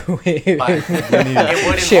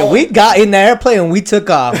Shit, we got in the airplane and we took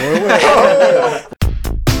off.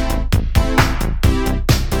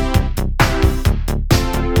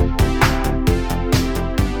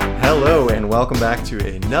 Hello and welcome back to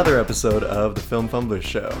another episode of the Film Fumblers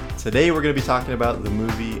Show. Today we're going to be talking about the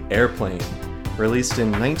movie Airplane, released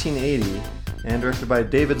in 1980 and directed by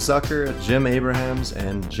David Zucker, Jim Abrahams,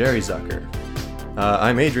 and Jerry Zucker.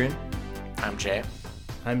 I'm Adrian. I'm Jay.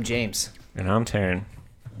 I'm James. And I'm Taryn.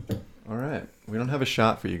 Alright, we don't have a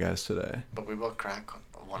shot for you guys today. But we will crack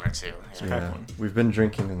one or two. Yeah, we've been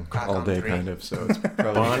drinking all day kind of, so it's probably...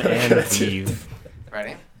 Bon and Vive.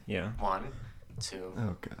 Ready? Yeah. 1, 2,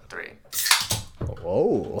 Oh, God. 3.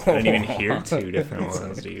 Whoa. I didn't even hear two different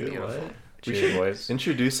ones, do you? What? Cheers, boys.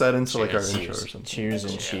 Introduce that into like our Cheers. intro or something. Cheers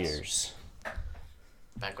and cheers.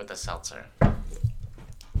 Back with the seltzer.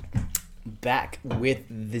 Back with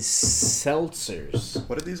the seltzers.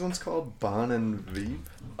 What are these ones called? Bon and Vive?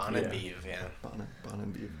 Bon and Vive, yeah. Bon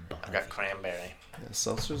and Vive. I've got cranberry. Yeah,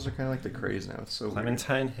 seltzers are kind of like the craze now. It's so weird.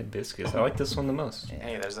 Clementine hibiscus. I like this one the most.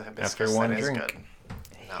 Hey, there's a hibiscus. After one that is drink. good.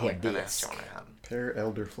 Not like the nasty one I had. Pear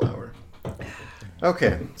elderflower.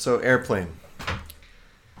 Okay, so Airplane.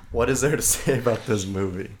 What is there to say about this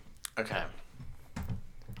movie? Okay.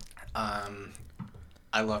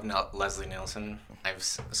 I love Leslie Nielsen.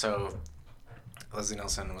 Leslie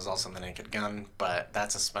Nielsen was also in The Naked Gun, but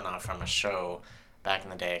that's a spinoff from a show back in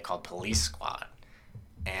the day called Police Squad.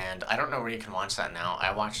 And I don't know where you can watch that now.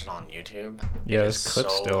 I watched it on YouTube. Yeah, It there's is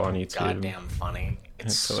clips so still on YouTube. Goddamn funny.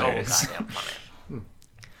 It's so hilarious. goddamn funny.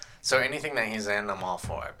 So anything that he's in, I'm all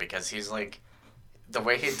for, because he's like, the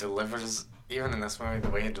way he delivers, even in this movie,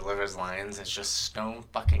 the way he delivers lines is just stone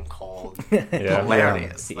fucking cold. Yeah.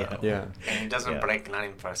 Hilarious, though. Yeah. And he doesn't Yeah. break not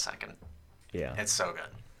even for a second. Yeah. It's so good.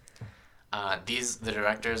 The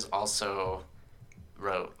directors also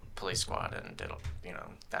wrote Police Squad and did,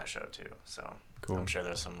 that show too. So Cool. I'm sure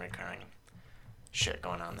there's some recurring shit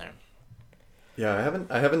going on there. Yeah,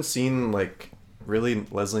 I haven't seen like really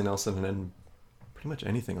Leslie Nielsen in pretty much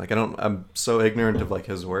anything. Like I'm so ignorant of like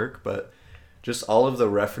his work, but just all of the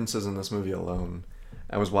references in this movie alone.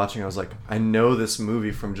 I was like, I know this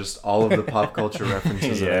movie from just all of the pop culture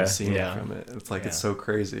references that Yeah, I've seen yeah. from it. It's like Yeah. it's so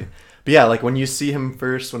crazy. But yeah, like when you see him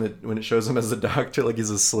first, when it shows him as a doctor, like he's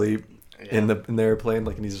asleep in the airplane,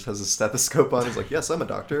 like and he just has a stethoscope on. He's like, yes, I'm a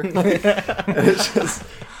doctor. And it's just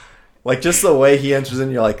like just the way he enters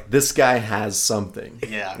in, you're like, this guy has something.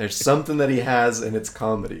 Yeah. There's something that he has, and it's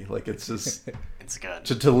comedy. Like it's just It's good.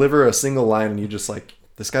 to deliver a single line, and you just like,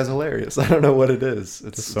 this guy's hilarious. I don't know what it is.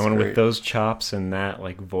 It's Someone great. with those chops and that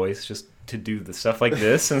like voice just to do the stuff like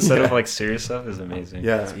this instead of like serious stuff is amazing.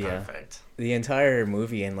 Yeah. Yeah. Perfect. The entire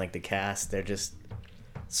movie and like the cast, they're just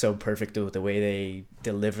so perfect with the way they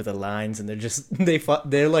deliver the lines, and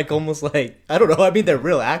they're like almost like, I don't know. I mean, they're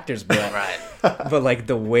real actors, but Right. but like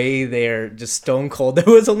the way they're just stone cold. There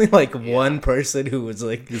was only like one person who was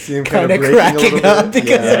like You see him kind kinda of breaking a cracking little up bit?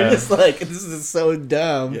 because they're Yeah. just like, this is so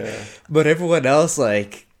dumb. Yeah. But everyone else,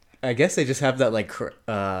 like, I guess they just have that like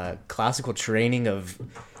classical training of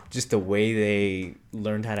just the way they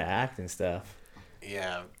learned how to act and stuff.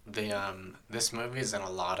 Yeah. This movie's in a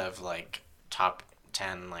lot of like top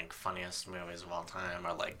 10 like funniest movies of all time,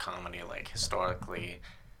 or like comedy, like historically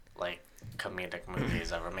like comedic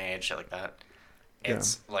movies ever made, shit like that.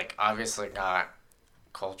 It's like obviously got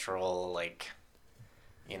cultural like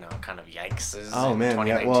kind of yikes. Oh man,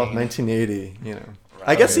 yeah. Well, 1980, Right.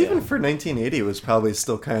 I guess Yeah. even for 1980, it was probably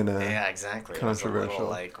still kind of. Yeah, exactly. It was a little, controversial.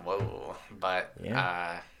 like, whoa. But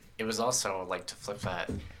Yeah. it was also like, to flip that,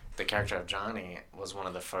 the character of Johnny was one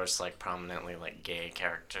of the first like prominently like gay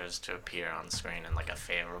characters to appear on screen in like a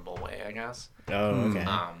favorable way, I guess. Oh, okay.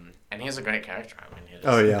 And he's a great character. I mean, he just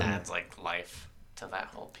Oh, yeah. adds like life to that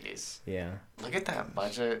whole piece. Yeah. Look at that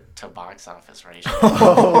budget to box office ratio.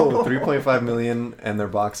 Oh, 3.5 million, and their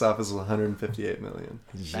box office was 158 million.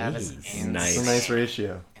 That is Jeez. insane. Nice. It's a nice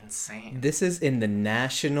ratio. Insane. This is in the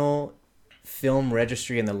National Film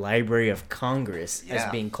Registry in the Library of Congress as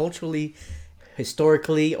Yeah. being culturally,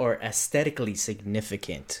 historically, or aesthetically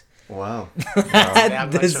significant. Wow.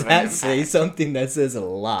 That much Does of an that say impact. something? That says a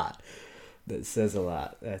lot.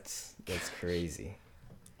 That's crazy.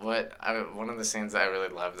 One of the scenes that I really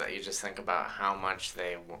love that you just think about how much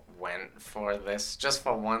they went for this, just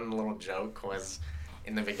for one little joke, was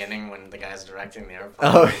in the beginning when the guy's directing the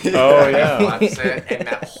airplane. Oh, yeah. Oh, yeah. He flips it, and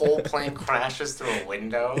that whole plane crashes through a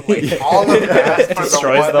window. Like, all of that for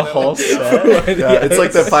Destroys one the little whole joke. set. Yeah, it's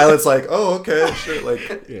like the pilot's like, oh, okay, sure. Like,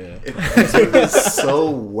 Yeah. it's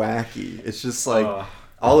so wacky. It's just like Oh.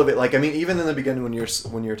 all of it. Like, I mean, even in the beginning, when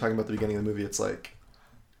you're talking about the beginning of the movie, it's like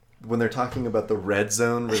when they're talking about the red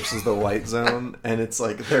zone versus the white zone, and it's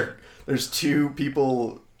like there's two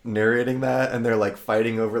people narrating that, and they're like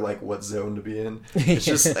fighting over like what zone to be in. It's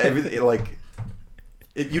just everything like.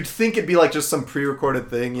 You'd think it'd be like just some pre-recorded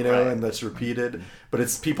thing, you know, and that's repeated, but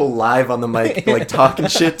it's people live on the mic, like talking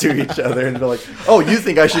shit to each other, and they're like, "Oh, you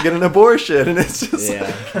think I should get an abortion?" And it's just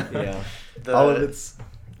all of it's.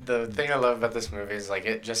 The thing I love about this movie is like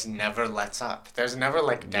it just never lets up. There's never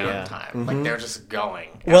like downtime. Like they're just going.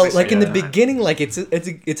 Well, like in the beginning, like it's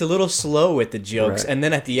a little slow with the jokes, and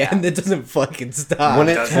then at the end, it doesn't fucking stop. When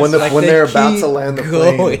they're about to land the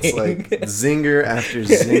plane, it's like zinger after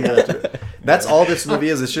zinger. After. That's all this movie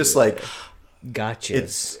is. It's just like gotcha.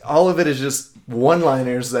 It's all of it is just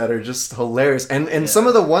one-liners that are just hilarious, and some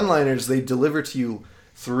of the one-liners they deliver to you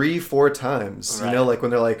 3-4 times. Right. You know, like when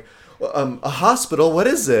they're like. A hospital, what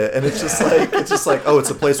is it? And it's just like oh, it's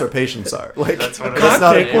a place where patients are. Like that's what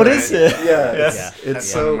what is it?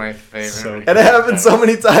 It's so one of my favorite. And it happens so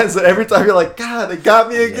many times that every time you're like, God, they got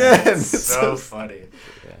me again. It's so funny.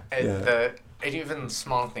 And even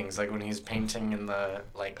small things like when he's painting in the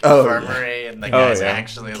infirmary and the guy's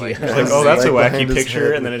actually like, like, oh, that's a wacky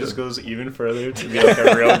picture, and then it just goes even further to be like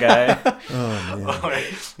a real guy.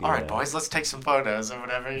 All right, boys, let's take some photos or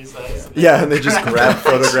whatever he says. Yeah, and they just grab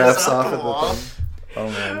photographs off of the wall. Oh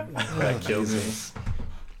man, that kills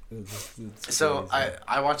me. So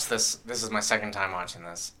I watched this. This is my second time watching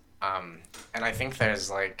this, and I think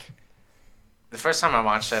there's like. The first time I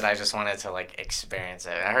watched it, I just wanted to, like, experience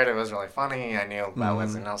it. I heard it was really funny. I knew about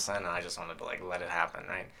Leslie Nielsen, and I just wanted to, like, let it happen,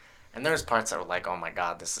 right? And there was parts that were like, oh, my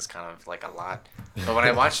God, this is kind of, like, a lot. But when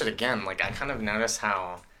I watched it again, like, I kind of noticed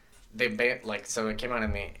how they, so it came out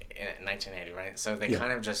in 1980, right? So they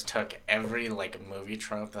kind of just took every, like, movie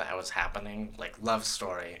trope that was happening, like, love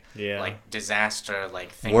story, like, disaster,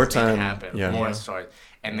 like, things wartime, that happen, war stories.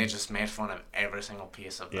 And they just made fun of every single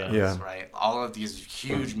piece of those, right? All of these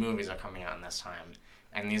huge movies are coming out in this time,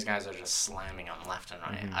 and these guys are just slamming them left and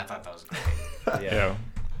right. I thought that was great.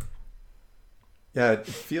 Yeah, it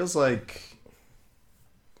feels like...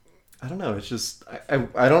 I don't know, it's just...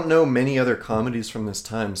 I don't know many other comedies from this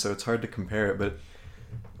time, so it's hard to compare it, but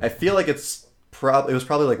I feel like it was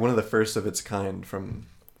probably like one of the first of its kind from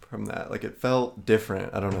that. Like, it felt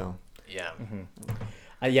different. I don't know. Yeah.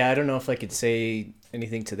 I don't know if I could say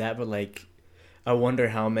anything to that, but like I wonder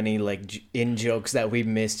how many like in jokes that we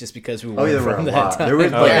missed just because we weren't from that time.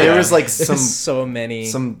 There was like so many.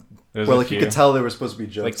 You could tell there were supposed to be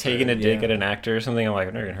jokes. Like taking a dig at an actor or something. I'm like,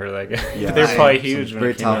 I've never even heard of that guy. Yeah. They're probably huge.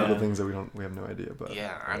 Great topical things that we have no idea about.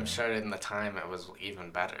 Yeah, I'm sure in the time it was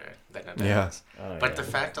even better than it is. But the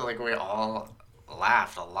fact that like we all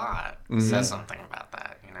laughed a lot says something about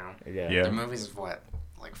that, you know? Yeah. The movie's what,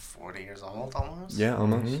 like 40 years old almost? Yeah,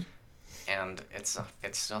 almost. And it's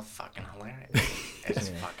still fucking hilarious. It's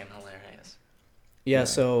fucking hilarious. Yeah,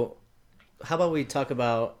 so how about we talk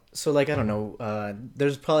about... So, like, I don't know.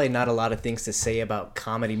 There's probably not a lot of things to say about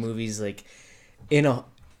comedy movies, like, in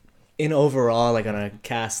overall, like, on a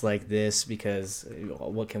cast like this, because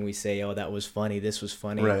what can we say? Oh, that was funny. This was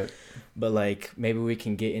funny. Right. But, like, maybe we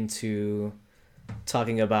can get into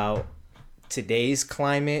talking about today's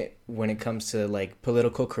climate when it comes to like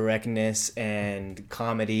political correctness and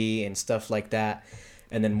comedy and stuff like that,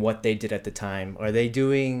 and then what they did at the time. Are they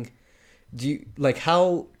doing? Do you like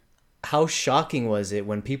how shocking was it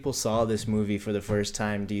when people saw this movie for the first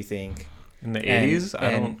time? Do you think in the 80s?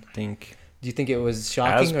 I don't think. Do you think it was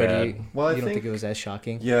shocking, or do you don't think it was as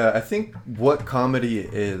shocking? Yeah, I think what comedy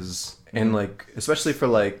is, and like especially for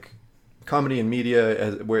like comedy and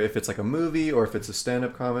media, where if it's like a movie or if it's a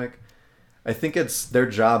stand-up comic. I think it's their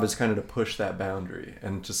job is kind of to push that boundary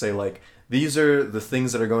and to say like these are the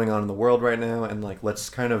things that are going on in the world right now, and like let's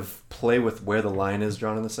kind of play with where the line is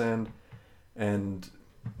drawn in the sand. And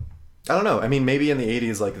I don't know. I mean, maybe in the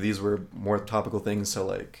 80s like these were more topical things to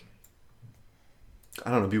like I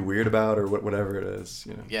don't know, be weird about or whatever it is,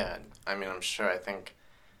 you know. Yeah, I mean, I'm sure. I think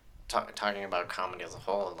talking about comedy as a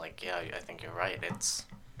whole, like I think you're right.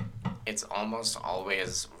 It's almost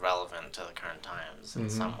always relevant to the current times in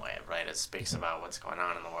some way, right? It speaks about what's going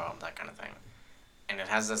on in the world, that kind of thing. And it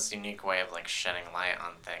has this unique way of, like, shedding light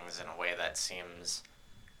on things in a way that seems...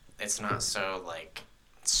 It's not so, like,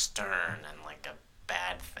 stern and, like, a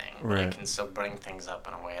bad thing. But it can still bring things up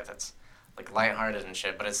in a way that's, like, lighthearted and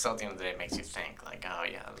shit, but it's still, at the end of the day, makes you think, like, oh,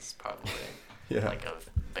 yeah, this is probably, like, a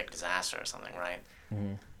big disaster or something, right?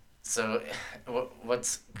 Mm-hmm. So,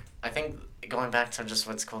 I think going back to just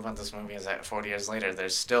what's cool about this movie is that 40 years later,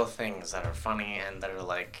 there's still things that are funny and that are,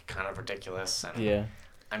 like, kind of ridiculous. And,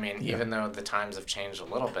 I mean, even though the times have changed a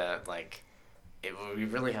little bit, like, we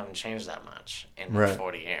really haven't changed that much in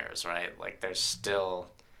 40 years, right? Like, there's still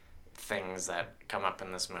things that come up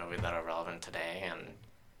in this movie that are relevant today, and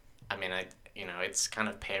I mean, it's kind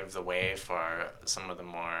of paved the way for some of the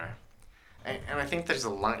more, and I think there's a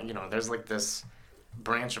lot, there's like this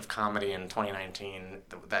branch of comedy in 2019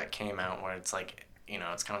 that came out where it's like,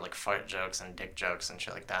 it's kind of like fart jokes and dick jokes and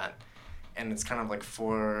shit like that. And it's kind of like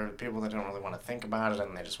for people that don't really want to think about it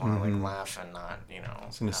and they just want to like laugh and not,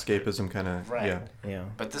 It's an escapism kind of, right. Yeah.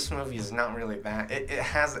 But this movie is not really that. It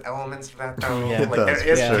has elements of that though. Yeah. Like there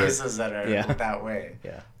is Yeah. pieces that are that way.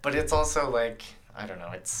 Yeah. But it's also like, I don't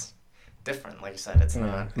know, it's different. Like you said, it's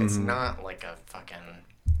not. It's not like a fucking.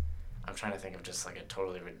 I'm trying to think of just like a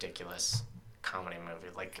totally ridiculous comedy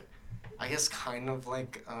movie. Like, I guess kind of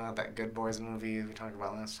like that Good Boys movie we talked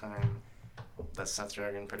about last time. That Seth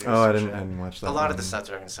Rogen produced. Oh, I didn't watch that. A lot of the Seth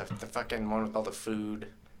Rogen stuff. The fucking one with all the food,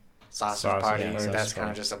 sausage party. yeah, That's sausage kind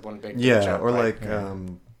of party. just a one big. Yeah, joke, or like,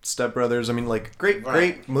 Step Brothers. I mean, like great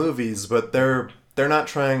Right. movies, but they're not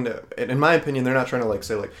trying to. In my opinion, they're not trying to like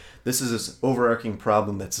say like this is this overarching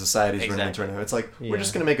problem that society's running into right now. It's like we're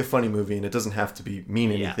just gonna make a funny movie, and it doesn't have to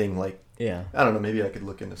mean anything. Like Yeah. I don't know. Maybe I could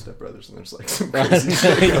look into Step Brothers, and there's like some crazy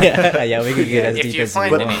shit. yeah, we could get as If deep you as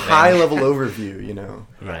find we But want. anything. high level overview,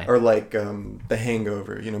 Right. or like The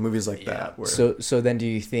Hangover, movies like Yeah. that. Where So then, do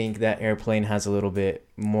you think that Airplane has a little bit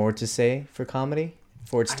more to say for comedy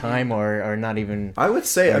for its time, or not even? I would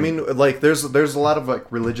say, I mean, like there's a lot of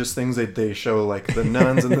like religious things they show, like the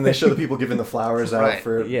nuns, and then they show the people giving the flowers out Right.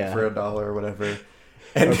 for $1 or whatever.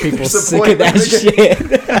 And Or people there's a sick point of that where shit.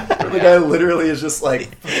 The guy literally is just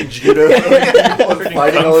like fucking judo people and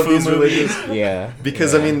fighting all of these religious. Yeah.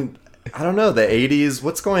 Because I mean, I don't know, the 80s.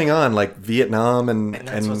 What's going on? Like Vietnam and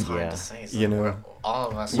that's what's hard yeah. to say. So you know. we're-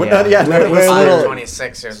 all of us. We're Yeah. not, yeah, none of We're us a are- little-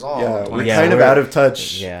 26 years old. yeah, we're 20. Yeah, kind of we're- out of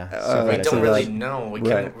touch. Yeah. Uh, We So don't to, really like- know. We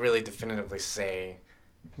right. can't really definitively say.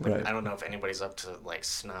 Like, Right. I don't know if anybody's up to like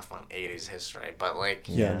snuff on 80s history, but like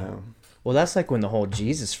Yeah, Yeah. no. Well, that's like when the whole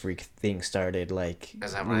Jesus freak thing started, like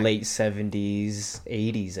Is that right? late 70s,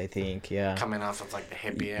 80s, I think. Yeah. coming off of like the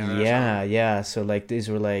hippie era. or Yeah, something. yeah. So like these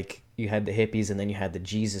were like you had the hippies and then you had the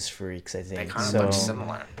Jesus freaks, I They think. kind of So look similar.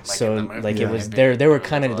 Like so in the movie, like Yeah. it was hippie they were really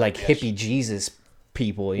kind of look like ish. hippie Jesus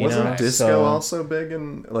people, you Wasn't know. disco So- also big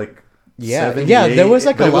in like Yeah, 78? yeah, there was,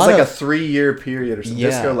 like, but a it was lot like of- a 3-year period or something. Yeah.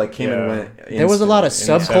 Disco like came and Yeah. went. There was a lot of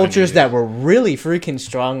instantly. subcultures 70s. that were really freaking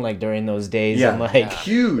strong like during those days. Yeah. And like Yeah.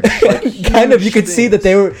 huge. Like, kind of you huge could see that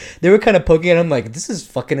things. they were kind of poking at him like this is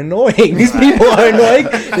fucking annoying. These people are annoying.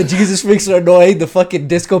 The Jesus freaks are annoying. The fucking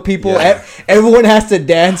disco people. Yeah. Everyone has to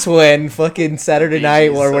dance when fucking Saturday Bee night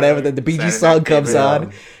Gees or whatever song. the Bee Gees Saturday song Night comes Fever, on. yeah.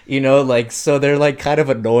 You know, like so they're like kind of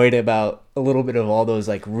annoyed about a little bit of all those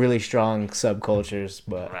like really strong subcultures,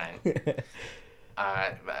 but Right.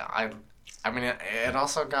 I mean, it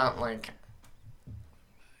also got like,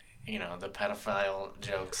 the pedophile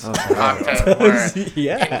jokes. Oh, where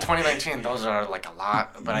yeah. In 2019, those are like a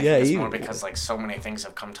lot, but I Yeah, think it's you- more because like so many things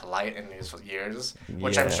have come to light in these years,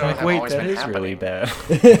 which I'm Yeah. sure Like, have wait, always that been is happening. really bad.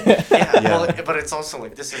 Yeah, Yeah. well, but it's also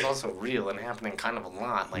like this is also real and happening kind of a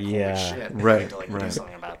lot. Like Yeah. holy shit, we Right, need to like do right.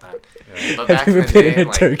 something about that. But back Have in you the been day, in a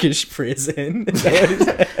like, Turkish prison?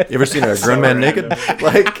 You ever seen a grown man naked?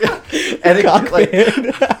 Like, and it, like,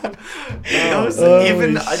 it was Holy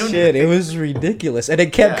even I don't shit, even it was ridiculous, and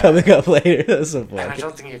it kept Yeah. coming up later. That's so and I funny.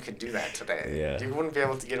 don't think you could do that today. Yeah. You wouldn't be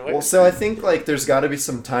able to get away well, with so it. I think like there's got to be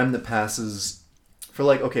some time that passes for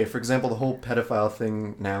like okay, for example, the whole pedophile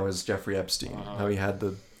thing now is Jeffrey Epstein. How he had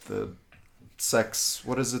the sex.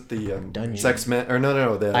 What is it? The Dungeon. sex man or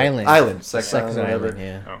no the Island. sex, Sex island, whatever. Island,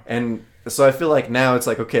 yeah. And so I feel like now it's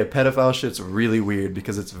like okay, pedophile shit's really weird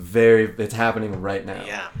because it's happening right now.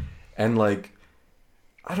 Yeah. And like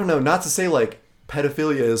I don't know, not to say like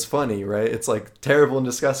pedophilia is funny, right? It's like terrible and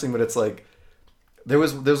disgusting, but it's like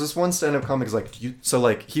there's this one stand-up comic like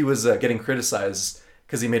he was getting criticized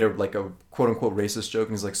because he made a quote unquote racist joke,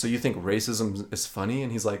 and he's like, so you think racism is funny?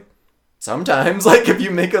 And he's like, sometimes, like if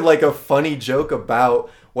you make a funny joke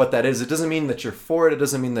about what that is, it doesn't mean that you're for it. It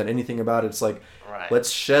doesn't mean that anything about it. It's like Right. let's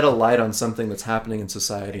shed a light on something that's happening in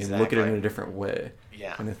society and look at it in Exactly. a different way.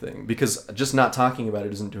 Yeah. Kind of thing, because just not talking about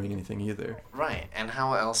it isn't doing anything either. Right. And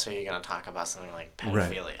how else are you going to talk about something like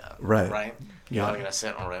Right. pedophilia? Right. Right? Yeah. You're not going to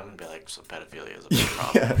sit in a room and be like, so pedophilia is a big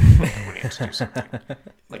problem. Like, we need to do something.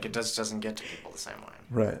 Like, it just doesn't get to people the same way.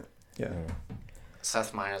 Right. Yeah.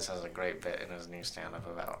 Seth Meyers has a great bit in his new stand-up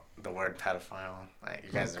about the word pedophile. Like,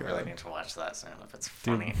 you guys really need to watch that stand-up. It's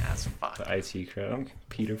funny as fuck. The IT crowd,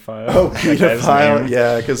 Pedophile. Oh, That guy's pedophile! name.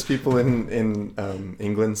 Yeah, because people in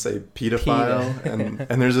England say pedophile,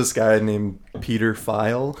 and there's this guy named Peter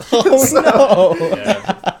File. Oh no!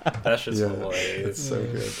 Yeah, that's just Yeah, hilarious. it's so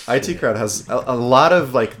good. IT crowd has a lot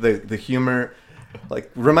of like the humor. like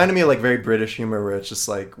reminded me of like very British humor where it's just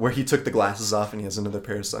like where he took the glasses off and he has another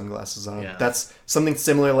pair of sunglasses on. Yeah. That's something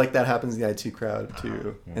similar like that happens in the IT Crowd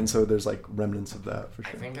too. And so there's like remnants of that for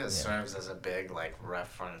I sure. think it serves as a big like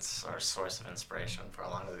reference or source of inspiration for a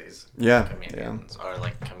lot of these Yeah, comedians or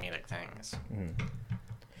like comedic things.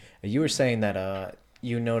 You were saying that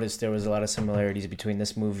you noticed there was a lot of similarities between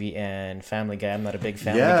this movie and Family Guy. I'm not a big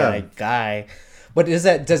Family Guy. But does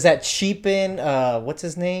that cheapen what's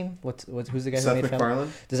his name? Who's the guy Seth who made Family?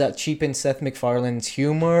 MacFarlane? Does that cheapen Seth MacFarlane's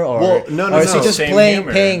humor, or Well, no, or is he no. just Same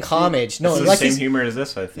humor. paying homage? No, It's like the same he's, humor as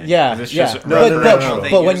this, I think. Yeah, 'Cause it's yeah. just No,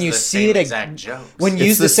 but when use you the see same it exact jokes. when you It's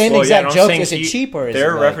use the the- same Well, yeah, exact no, I'm joke, saying is it cheaper? Is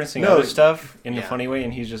They're it like, referencing No, other stuff in a yeah. funny way,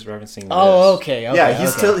 and he's just referencing. Oh, this. okay. Yeah,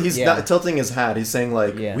 he's okay. not tilting his hat. He's saying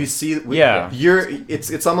like Yeah.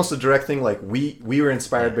 it's almost a direct thing. Like we were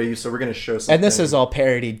inspired by you, so we're gonna show something. And this is all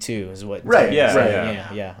parodied too, is what? Right, Yeah, right.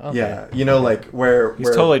 yeah. Okay. Yeah, you know, like where He's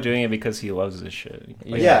totally doing it because he loves this shit.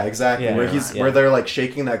 Yeah, exactly. Yeah. Where they're like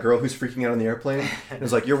shaking that girl who's freaking out on the airplane. And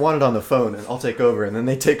it's like, you're wanted on the phone, and I'll take over. And then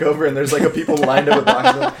they take over, and there's like a people lined up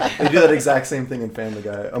behind them. They do that exact same thing in Family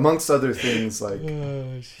Guy, amongst other things. Like,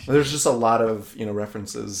 there's just a lot of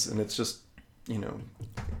references, and it's just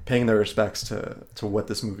paying their respects to what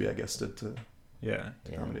this movie, I guess, did to Yeah.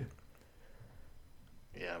 comedy.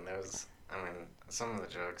 Yeah, some of the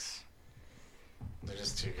jokes, they're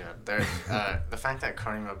just too good. They're the fact that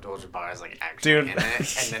Kareem Abdul-Jabbar is like actually Dude. in it,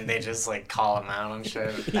 and then they just like call him out on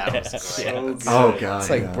shit. That was great. so That's Oh, so God. It's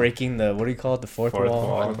like Yeah. breaking the the fourth Fourth wall.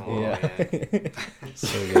 wall. Fourth wall, Yeah. So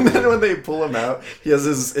And then when they pull him out, he has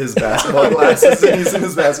his basketball glasses, and he's in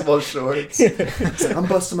his basketball shorts. He's like, I'm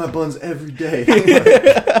busting my buns every day.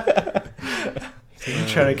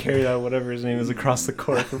 He's trying to carry that whatever his name is across the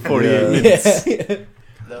court for 48 Yeah. minutes. Yeah.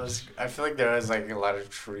 I feel like there was like a lot of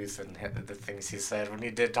truth in the things he said when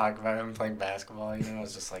he did talk about him playing basketball. It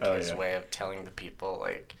was just like his way of telling the people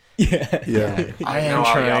like, Yeah. Yeah. I am know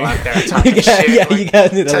all trying. y'all out there talking Yeah, shit. yeah, like, you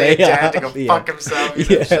guys need to tell lay your dad to off. go Yeah. fuck himself.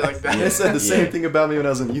 Yeah. Shit like that. They said the same Yeah. thing about me when I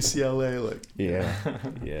was in UCLA. Like,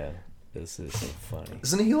 Yeah. This is so funny.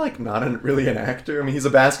 isn't he like not really an actor? I mean, he's a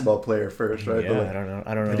basketball player first, right? Yeah, But, like,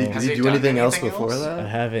 I don't know. Did Has he he do done anything else anything before else? I that?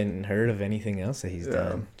 haven't heard of anything else that he's Yeah.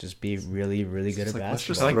 done. Just be really, really good Just at like, let's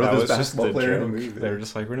just basketball. I feel like Throw that this was just basketball the player in a joke. movie. They were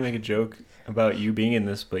just like, we're gonna make a joke about you being in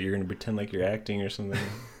this, but you're gonna pretend like you're acting or something.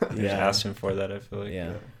 They just asked him for that. I feel like.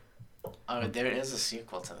 Yeah. Oh, there is a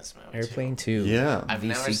sequel to this movie. Airplane too. 2. Yeah. I've The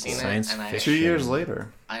never sequel. seen Science it, and fiction. 2 years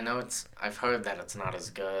later. I know I've heard that it's not as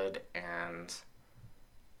good, and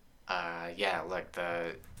like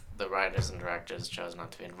the writers and directors chose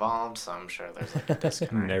not to be involved, so I'm sure there's like a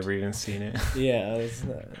disconnect. Never even seen it. Yeah,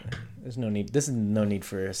 there's no need. This is no need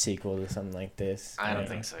for a sequel to something like this. I don't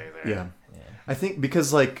think so either. Yeah. Yeah. I think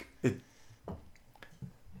because like it.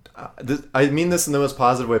 I mean this in the most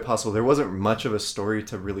positive way possible. There wasn't much of a story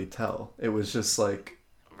to really tell. It was just like,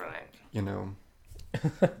 Right.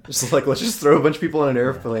 just like let's just throw a bunch of people on an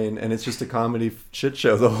airplane, and it's just a comedy shit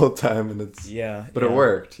show the whole time, and it's Yeah. But it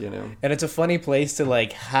worked, And it's a funny place to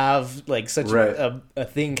like have like such Right. a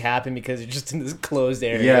thing happen because you're just in this closed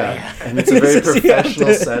area. Yeah, and it's a very It's just- yeah.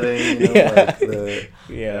 professional setting. Yeah. Like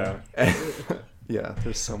Yeah. yeah,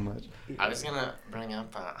 there's so much. I was gonna bring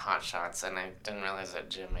up Hot Shots, and I didn't realize that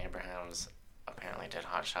Jim Abrahams apparently did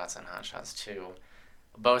Hot Shots and Hot Shots 2,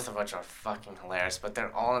 both of which are fucking hilarious, but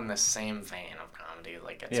they're all in the same vein of comedy.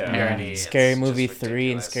 Like, it's Yeah. parody. Scary it's Movie just 3 and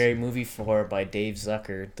ridiculous. Scary Movie 4 by Dave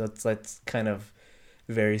Zucker. That's kind of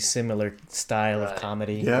very similar style of Right.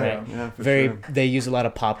 comedy. Yeah, right? yeah, for Very. sure. They use a lot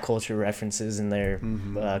of pop culture references in their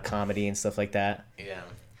Mhm. comedy and stuff like that. Yeah.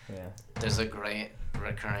 Yeah. There's a great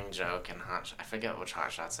recurring joke in I forget which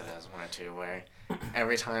Hot Shots it is, one or two, where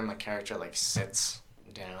every time a character like sits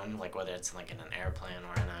down, like whether it's like in an airplane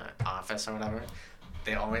or in an office or whatever,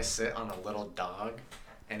 they always sit on a little dog,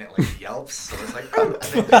 and it like yelps. So it's like, oh, and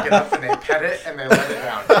they pick it up and they pet it and they let it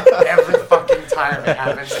down. Every fucking time it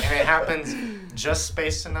happens, and it happens just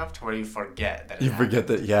spaced enough to where you forget that. You forget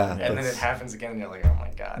that, yeah. and then it that's- happens again, and you're like, oh my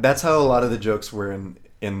god. That's how a lot of the jokes were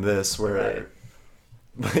in this, where Right.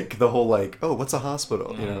 like the whole like, oh, what's a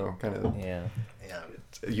hospital? Kind of. Yeah. Yeah.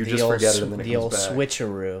 You The just old forget it, and then it the comes old back.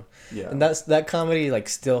 switcheroo. Yeah. And that comedy like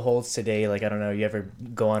still holds today. Like I don't know, you ever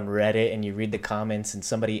go on Reddit and you read the comments and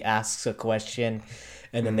somebody asks a question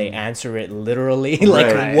and then they answer it literally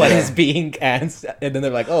like Right, what yeah. is being answered, and then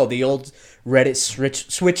they're like, "Oh, the old Reddit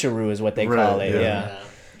switcheroo is what they call Right, it." yeah.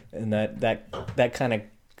 Yeah. And that kind of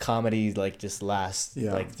comedy like just lasts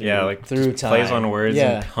Yeah. like through, Yeah, like through just time. plays on words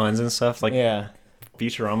Yeah. and puns and stuff. Like Yeah.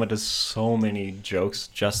 Futurama does so many jokes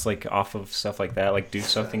just like off of stuff like that. Like do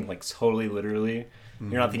something like totally literally.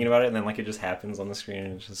 You're not thinking about it, and then like it just happens on the screen,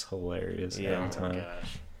 and it's just hilarious Yeah. every Oh my time.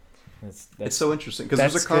 gosh. It's so interesting because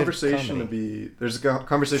that's there's a good conversation to comedy. be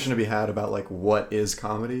conversation to be had about like what is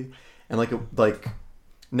comedy, and like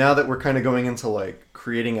now that we're kind of going into like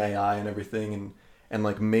creating AI and everything and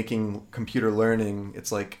like making computer learning,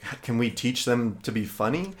 it's like, can we teach them to be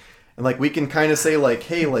funny? And like we can kind of say like,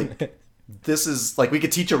 hey, like this is like we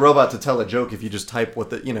could teach a robot to tell a joke if you just type what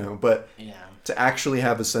the but Yeah. to actually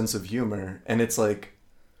have a sense of humor. And it's like,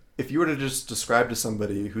 if you were to just describe to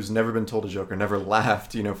somebody who's never been told a joke or never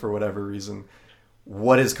laughed, for whatever reason,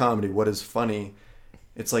 what is comedy, what is funny,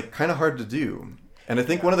 it's like kind of hard to do. And I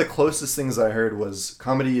think one of the closest things I heard was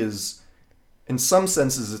comedy is, in some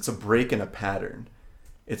senses, it's a break in a pattern.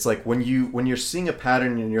 It's like when you're seeing a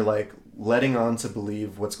pattern and you're like letting on to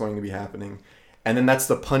believe what's going to be happening. And then that's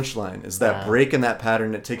the punchline, is that break in that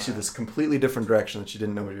pattern. It takes you this completely different direction that you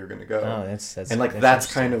didn't know where you were going to go. Oh, that's and like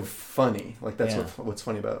that's kind of funny. Like that's what's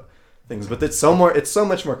funny about things. But it's so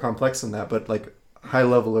much more complex than that. But like high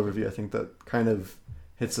level overview, I think that kind of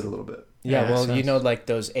hits it a little bit. Yeah, well, sounds... like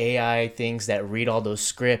those AI things that read all those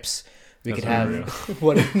scripts. We That's could not have real.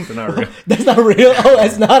 what? They're not real. That's not real. Oh,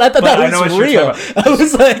 it's not. I thought But I that know was what you're real. talking about. I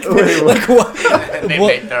was like, Wait, like what? They what?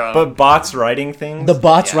 make their own. But bots writing things. The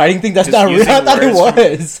bots Yeah. writing thing. That's Just not real. I using thought it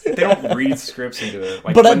words was. They don't read scripts into it.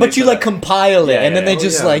 Like, But when they you say like that- compile it, Yeah, and then yeah. they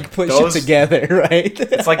just yeah. like put Those- shit together, right?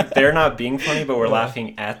 It's like they're not being funny, but we're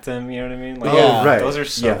laughing at them. You know what I mean? Like, Oh, right. Those are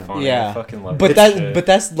so Yeah. funny. Yeah. I fucking love But that shit. but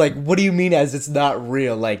that's like, what do you mean as it's not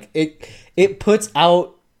real? Like it puts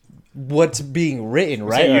out what's being written,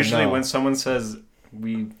 right? So Or usually no? when someone says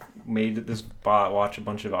we made this bot watch a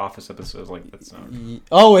bunch of Office episodes, like that's not.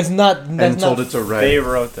 Oh, it's not. That's And not. told it to write. They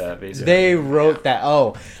wrote that basically. They wrote that.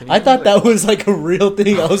 Oh, you I thought like- that was like a real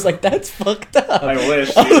thing. I was like, that's fucked up. I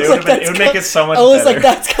wish. I Dude. was It, like, would that's make it so much I was better. like,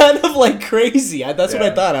 that's kind of like crazy. That's what I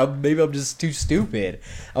Yeah. thought. Maybe I'm just too stupid.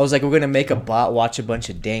 I was like, we're gonna make a bot watch a bunch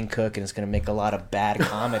of Dane Cook, and it's gonna make a lot of bad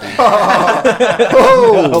comedy.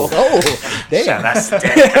 oh, damn. Yeah, that's dick.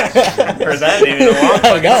 Heard that name in a long I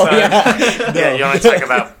fucking know, time. yeah. Yeah, you want to talk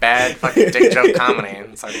about bad fucking dick joke comedy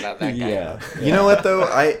and talk about that guy. Yeah. You know what though?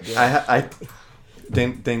 I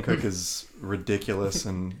Dane Cook is ridiculous,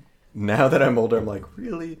 and now that I'm older, I'm like,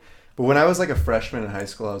 really? But when I was like a freshman in high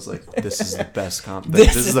school, I was like, this is the best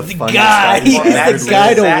This is the funniest guy. who's He's ever the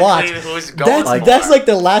guy to lived. watch. Who's going That's like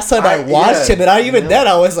the last time I watched yeah, him, and I even yeah. then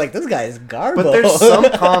I was like, this guy is garbage. But there's some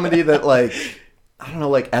comedy that like, I don't know,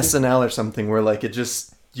 like SNL or something, where like it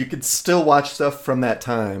just, you could still watch stuff from that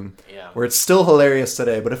time Yeah. where it's still hilarious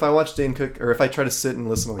today. But if I watch Dane Cook, or if I try to sit and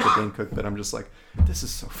listen to like a Dane Cook bit, I'm just like, this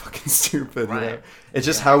is so fucking stupid. You know? Right. It's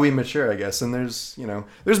just how we mature, I guess. And there's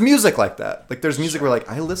there's music like that. Like there's music where like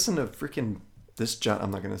I listen to freaking this John.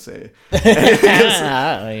 I'm not gonna say.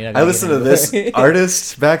 I listened to this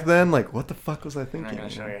artist back then. Like, what the fuck was I You're thinking? not gonna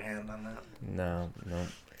show your hand on that. No.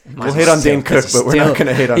 We'll hate on Dane Cook, but we're not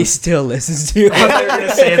gonna hate on. He still listens to you. I thought you were gonna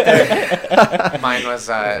say it there. Mine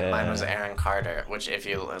was Aaron Carter, which if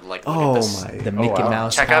you like look Oh at this, my! The Mickey wow.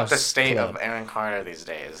 Mouse. check out the House state Club. of Aaron Carter these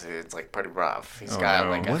days. It's like pretty rough. He's Oh, got no.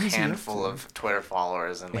 like a What is he up handful to? of Twitter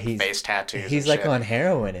followers and like He's- face tattoos. He's and like shit. on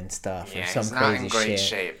heroin and stuff, Yeah, or some he's not crazy in great shit.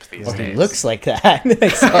 shape these Or days. he looks like that. He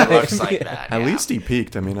looks like that. At yeah. least he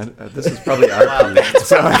peaked. I mean, this is probably our Well, peak.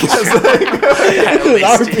 So I guess At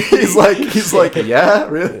least he- he's like, yeah,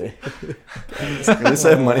 really. At least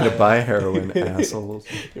I have money to buy heroin, assholes.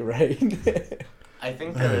 Right. I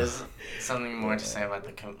think there is something more to say about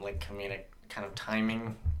the comedic kind of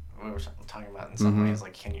timing we were talking about in some Mhm. ways.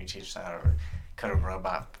 Like, can you teach that, or could a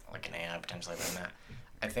robot, like an AI, potentially learn that?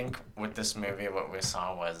 I think with this movie, what we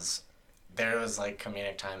saw was there was like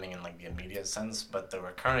comedic timing in like the immediate sense, but the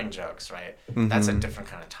recurring jokes, right? That's a Mhm. different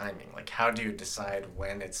kind of timing. Like, how do you decide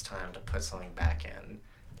when it's time to put something back in?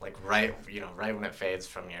 Like right when it fades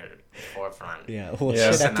from your forefront. Yeah, well,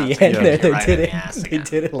 Yeah. shit. At the Enough end, to there kick you they right did in it. the ass They again.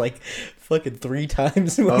 did it like fucking 3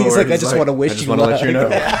 times. When Oh, he's where like, I just want to wish I just you want to let you know.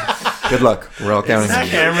 luck." Good luck. We're all counting on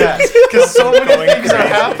you. Because so many things are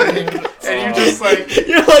happening, and you're just like,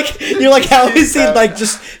 You're like, how is he like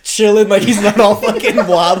just chilling? Like he's not all fucking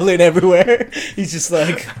wobbling everywhere. He's just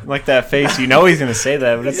like, Like that face, you know he's gonna say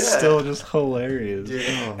that, but it's Yeah. still just hilarious.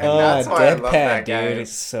 and oh, that's why I love deadpan, that guy. dude.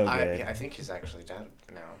 It's so good. I think he's actually dead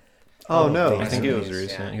now. Oh no! I think it was Yeah.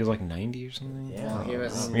 recent. He was like 90 or something. Yeah. Well, he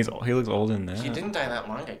was. He looks older than that. He didn't die that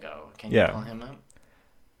long ago. Can Yeah. you call him up?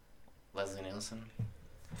 Leslie Nielsen.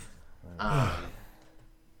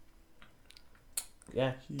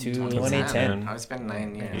 Yeah, What's 2010. that? Oh, it's been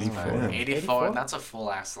 9 years. 84. Wow. 84. 84? That's a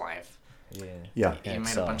full ass life. Yeah. Yeah. He Yeah, made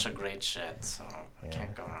so- a bunch of great shit, so Yeah.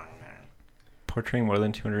 can't go wrong there. Portraying more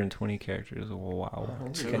than 220 characters. Wow.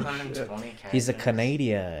 Holy 220 characters. He's a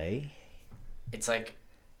Canadian, eh? It's like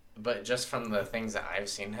But just from the things that I've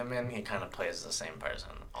seen him in, he kind of plays the same person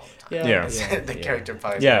all the time. Yeah. The character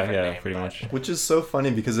plays Yeah, a different name, pretty but- much. Which is so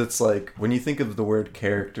funny because it's like when you think of the word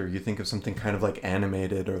character, you think of something kind of like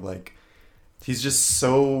animated or like he's just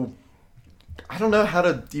so I don't know how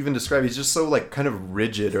to even describe. He's just so like kind of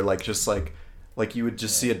rigid or like just like you would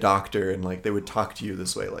just see a doctor and like they would talk to you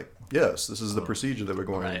this way like, yes, this is the procedure that we're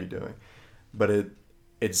going to be doing. But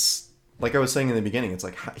it's like I was saying in the beginning, it's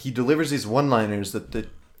like he delivers these one-liners that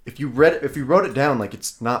if you wrote it down, like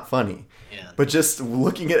it's not funny. Yeah. But just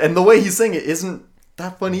looking at and the way he's saying it isn't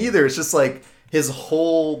that funny either. It's just like his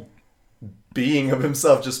whole being of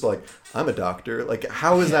himself, just like I'm a doctor. Like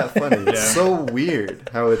how is that funny? It's so weird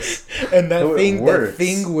how it's And how that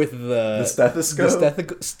thing with the stethoscope.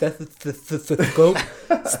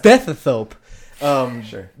 Stethoscope.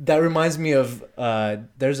 Sure. That reminds me of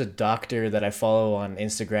there's a doctor that I follow on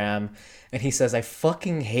Instagram, and he says I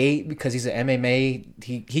fucking hate because he's an MMA.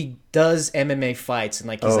 He does MMA fights, and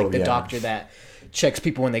like he's like the doctor that checks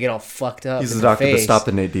people when they get all fucked up. He's in the doctor that face. stopped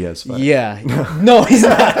the Nate Diaz fight. Yeah. No, he's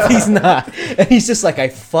not. He's not. And he's just like, I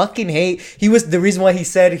fucking hate. He was the reason why he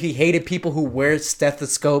said he hated people who wear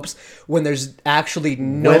stethoscopes when there's actually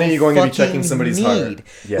no. When are you going to be fucking checking somebody's need. heart?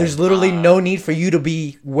 Yeah. There's literally no need for you to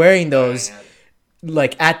be wearing those.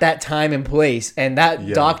 Like at that time and place, and that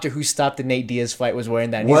doctor who stopped the Nate Diaz fight was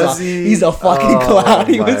wearing that. And he's a fucking clown.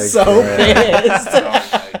 He was so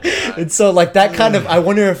pissed. And so like that kind of, I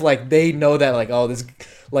wonder if like they know that like, oh, this,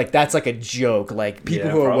 like that's like a joke. Like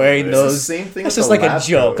people who are wearing It's those, the same thing that's with just the like a lab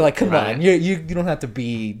joke. coat. Like come on, you don't have to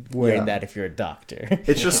be wearing that if you're a doctor.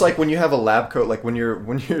 It's just like when you have a lab coat, like when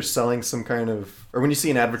you're selling some kind of, or when you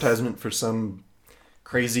see an advertisement for some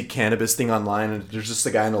crazy cannabis thing online and there's just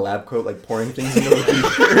a guy in a lab coat like pouring things into a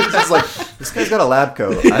beaker. It's just like, this guy's got a lab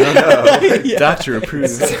coat. I don't know. Doctor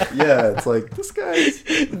approved. It's like this guy's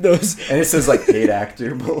Those and it says like paid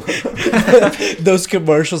actor below. those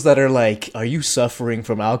commercials that are like, are you suffering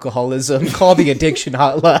from alcoholism? Call the addiction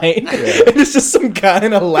hotline. And it's just some guy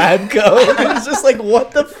in a lab coat. And it's just like,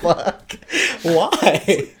 what the fuck?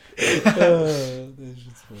 Why? That's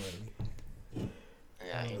just funny.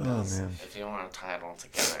 Yeah, he does. man. If you want to tie it all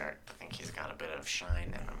together, I think he's got a bit of shine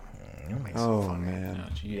in him. It makes him Oh funny.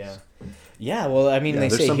 man. Yeah, well, I mean, Yeah, they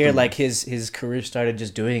there's say here, something- like, his career started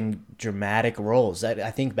just doing dramatic roles.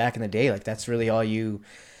 I think back in the day, like, that's really all you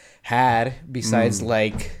had besides,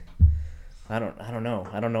 like, I don't know.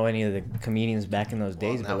 I don't know any of the comedians back in those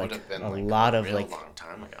days, That but, would like, have been a like lot a of, real like, long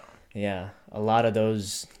time ago. yeah, a lot of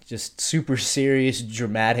those just super serious,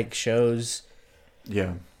 dramatic shows,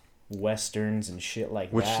 Yeah. westerns and shit like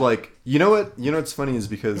Which that. like you know what's funny is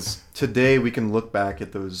because today we can look back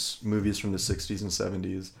at those movies from the 60s and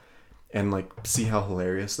 70s and like see how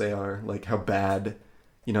hilarious they are, like how bad,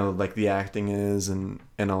 like the acting is and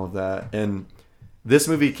all of that. And this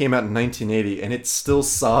movie came out in 1980 and it still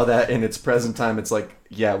saw that in its present time. It's like,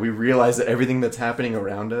 yeah, we realize that everything that's happening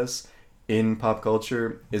around us in pop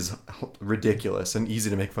culture is ridiculous and easy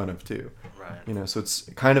to make fun of too. Right. So it's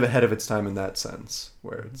kind of ahead of its time in that sense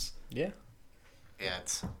where it's yeah. Yeah,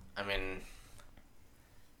 I mean,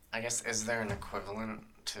 I guess, is there an equivalent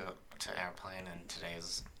to Airplane in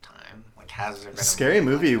today's time? Like, has there been Scary a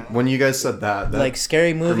movie. like that? When you guys said that Like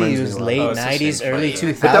Scary Movie reminds me was a lot. late Oh, it's the 90s, same early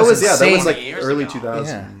thing. 2000s. But that was Same like years early ago.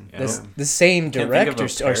 2000. Yeah, Yeah. the same Can't think of a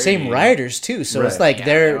directors or same parody. writers too. So it's Right. like Yeah,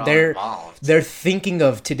 they're all they're involved. they're thinking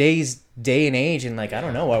of today's day and age, and like I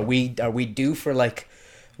don't know, are we due for like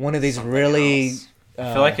one of these Something really? else.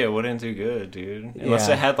 I feel like it wouldn't do good, dude. Unless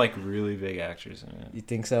Yeah. it had like really big actors in it. You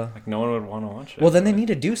think so? Like no one would want to watch it. Well, then they but- need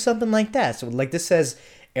to do something like that. So like this says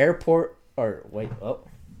airport or wait,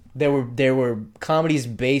 there were comedies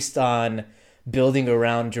based on building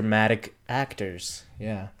around dramatic actors.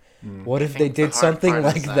 Yeah. What if they think the did hard something part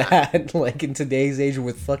like is that, like in today's age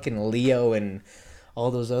with fucking Leo and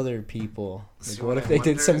all those other people? Like, See, what what if I they did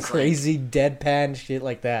wonder some is, like- crazy deadpan shit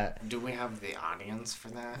like that? Do we have the audience for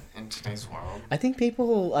that in today's world? I think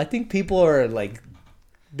people are like,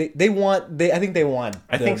 I think they want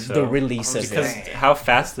I think so. the release of because it. how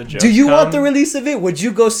fast the jokes Do you want come- the release of it? Would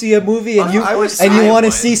you go see a movie and I would- you I want to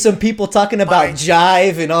would. see some people talking about Why?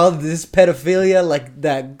 jive and all this pedophilia, like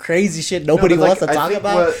that crazy shit nobody No, but, wants like, to I talk think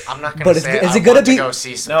about? what- I'm not But gonna is- say is I it gonna want be- to go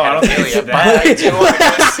see some No, I don't think pedophilia, it's but I bad. do want to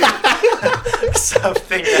go see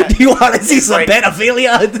something that Do you want to see some like- pedophilia?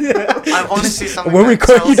 I want to see something. We're that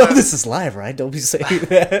recording. You tells know us- this is live, right? Don't be saying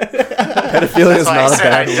that. pedophilia is That's why I not a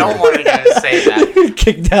said I bad don't word. want to say that.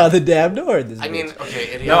 Kicked out the damn door. This I mean, bitch.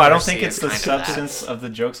 okay. No, I don't Idiocracy think it's is the kind of that. substance of the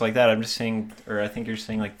jokes like that. I'm just saying, or I think you're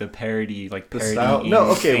saying like the parody, like The parody. style? No,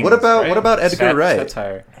 okay, what about Edgar Wright?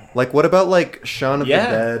 Satire. Like, what about like Shaun of Yeah.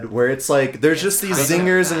 the Dead, where it's like there's just these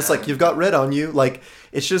zingers, and it's like you've got red on you. Like,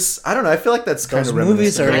 it's just I don't know. I feel like that's kind Those of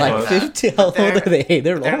movies are Kind like of. 50. How old are they?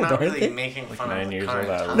 They're They're old, not aren't really they? making Like fun 9 of years current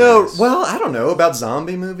old, times. No, well, I don't know about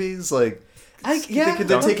zombie movies. Like, Yeah,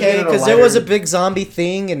 they're taking okay, it in a because there was a lighter- big zombie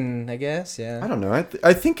thing, and I guess, I yeah. don't know.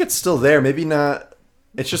 I think it's still there. Maybe not.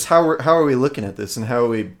 It's just how are we looking at this and how are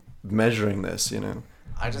we measuring this? You know.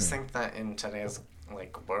 I just think that in today's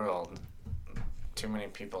like world, too many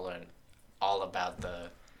people are all about the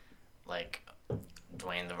like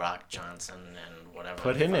Dwayne the Rock Johnson and whatever.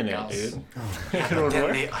 Put the him in fuck it, else. dude. Yeah, It but would then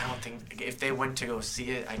work. I don't think if they went to go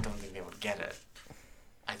see it, I don't think they would get it.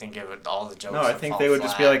 I think it would all the jokes. No, I would think fall they would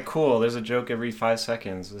just be flat. like, cool, there's a joke every 5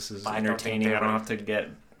 seconds. This is But I don't think entertaining. they I don't would- have to get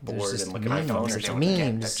There's bored just and look at I my memes. don't phone or think they There's would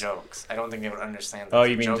get memes. the jokes. I don't think they would understand that Oh, the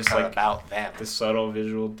you mean jokes just, are like, about them. the subtle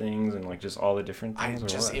visual things and like just all the different I things. or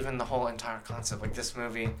just what? even the whole entire concept, like this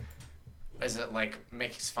movie, is it like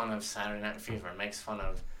makes fun of Saturday Night Fever, makes fun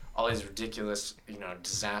of all these ridiculous,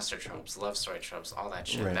 disaster tropes, love story tropes, all that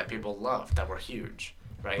shit Right. that people loved, that were huge,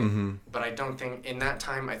 right? Mm-hmm. But I don't think in that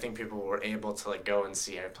time, I think people were able to like go and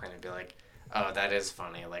see Airplane and be like, oh, that is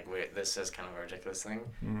funny. Like this is kind of a ridiculous thing.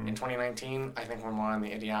 Mhm. In 2019, I think we're more on the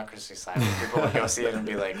idiocracy side. Where people would go see it and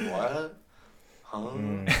be like, what? Huh?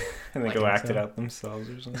 Mm. and they like go in act it so. out themselves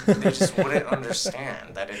or something. They just wouldn't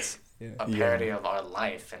understand that it's Yeah. a parody of our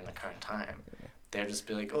life in the current time. They'd just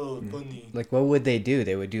be like, oh, funny. Like, what would they do?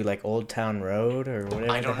 They would do, like, Old Town Road or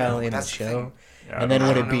whatever I the don't hell know. in the That's the show. thing. Yeah, And then I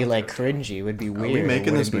would don't it be, know. like, cringy? Would it be weird? we or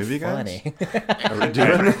making would this it be movie, guys? funny? Are we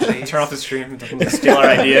doing it? turn off the stream. Steal our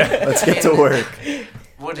idea. Let's get to work.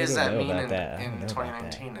 What does I don't that know mean about in, that. I don't in know about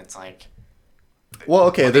 2019? It's like. Well,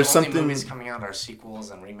 okay, well, there's the only something- movies coming out are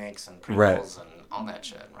sequels and remakes and prequels Right. and all that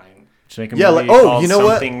shit, right? Just make a Yeah, movie like- oh, called you know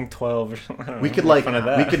what? something 12 or something. I don't We know, could make fun of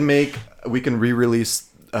that. we can re-release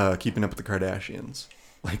Keeping Up with the Kardashians.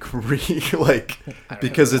 Like I don't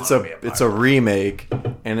because even it's wanna be a part it's a of that. remake,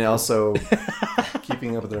 and also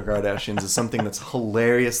Keeping Up with the Kardashians is something that's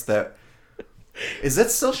hilarious. That is that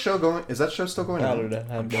still show going? Is that show still going I on? don't know.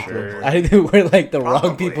 I'm sure. I think we're, like, the wrong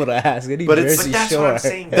Probably. people to ask. Any But it's- Jersey But that's Shore. what I'm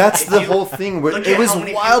saying. That's If the you- whole thing. Look It at was how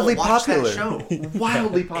many wildly people watch that popular. show.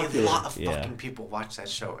 Wildly A popular. lot of Yeah. fucking people watch that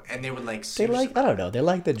show, and they would like. They seriously- like, I don't know, they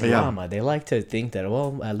like the Yeah. drama. They like to think that,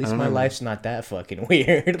 well, at least don't my know. life's not that fucking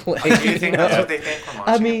weird. Like, Do you think that's know? what they think when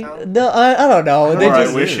I watching mean, it, though? no, I don't know. They Or I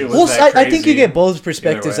just, wish it was well, that I think you crazy. get both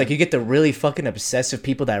perspectives. way. Like, you get the really fucking obsessive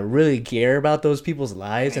people that really care about those people's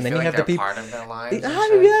lives, and then feel you like have the they're people. part of their lives. and Ah,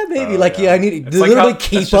 shit? yeah, maybe. Oh, like, yeah, I need It's to like literally how-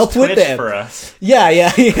 keep that's up just with Twitch them. for us.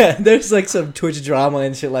 Yeah. There's like some Twitch drama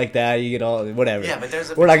and shit like that. You get all whatever. Yeah, but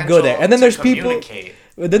there's a We're not good there. potential And then to there's people. communicate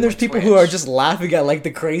But then there's with people who are Twitch. just laughing at like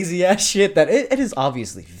the crazy ass shit that it is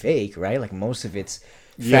obviously fake, right? Like most of it's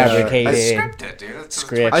Yeah. fabricated. It's scripted, dude. It's a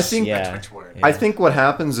Scripts, Twitch, I think- yeah. Twitch word. Yeah. I think what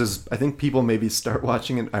happens is I think people maybe start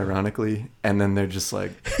watching it ironically, and then they're just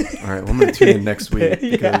like, "All right, well, I'm gonna tune in next week."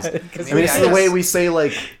 Because Yeah, 'cause I mean, it's the way just- we say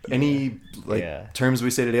like any like Yeah. terms we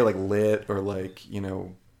say today, like lit or like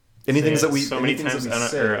anything Say that it we so many anythings times that we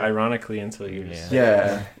say. or ironically until you just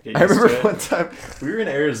Yeah. get I used remember to it. one time we were in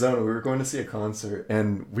Arizona. We were going to see a concert,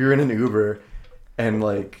 and we were in an Uber, and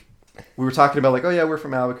like we were talking about like, oh yeah, we're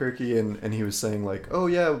from Albuquerque, and he was saying like, oh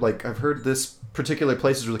yeah, like I've heard this particular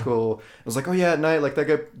place is really cool. I was like, oh yeah, at night like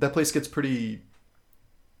that place gets pretty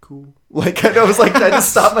cool. Like I was like, I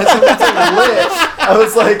just stopped myself from saying lit. I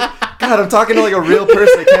was like, God, I'm talking to like a real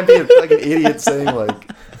person. I can't be like an idiot saying like,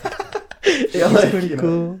 yeah, It's like, pretty you know.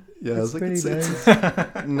 cool. Yeah, I was like, pretty it's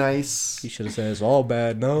nice. You should have said it's all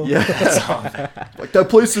bad, no? Yeah, like that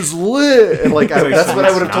place is lit, and like that's what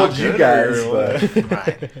I would have told you guys. or But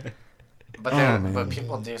Right. But Oh, then, man. but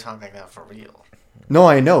people do talk like that for real. no,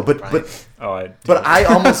 I know, but Right. but I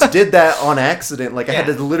almost did that on accident. Like I had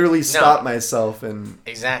Yeah. to literally stop myself, and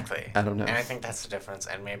Exactly. I don't know. And I think that's the difference.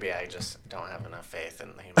 And maybe I just don't have enough faith in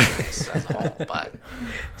the human race as a whole. But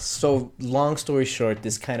So, long story short,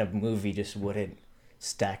 this kind of movie just wouldn't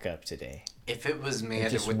stack up today. if it was It made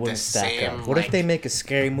just with the wouldn't stack same, up. What if like- they make a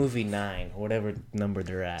Scary Movie 9, whatever number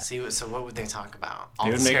they're at? See, so what would they talk about? They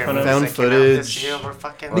would the make scary fun of movies found that came out this footage. year were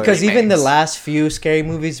fucking Because even the remakes. last few scary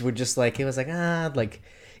movies were just like, it was like, like,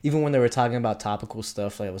 even when they were talking about topical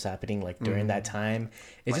stuff like was happening like during that time,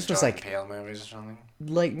 it just was Jordan like, Peele movies or something.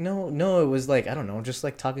 like no, it was like, I don't know, just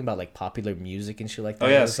like talking about like popular music and shit like that. Oh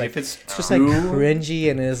yeah, it was see, like, if it's it's just too, like cringy,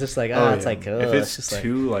 and it's just like, Oh, it's yeah. like, if it's just it's like,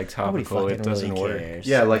 too like nobody topical, fucking it doesn't really work. cares.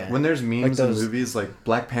 yeah, like when there's memes in those- movies, like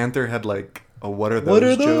Black Panther had like a "What are those?" what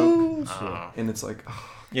are joke, those? Oh. and it's like,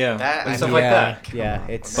 Yeah, That and I stuff know. like yeah, that. yeah,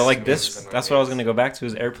 it's But like Movies this, and that's what I was movies. gonna go back to.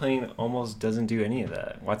 Is Airplane almost doesn't do any of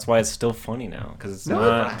that. That's why it's still funny now because it's no,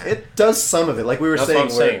 not. it does some of it. Like we were That's saying, what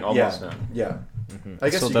I'm saying, where- almost yeah, done. yeah. I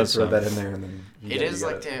guess Still you could does throw some. that in there, and then It is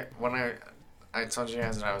like when I told you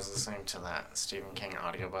guys that I was listening to that Stephen King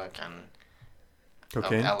audiobook and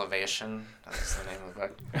cocaine. of Elevation. That's the name of the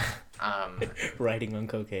book. Writing on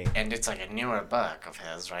cocaine. And it's like a newer book of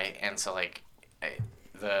his, right? And so like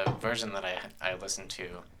the version that I listened to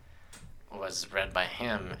was read by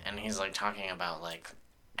him, and he's like talking about like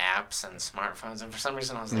apps and smartphones, and for some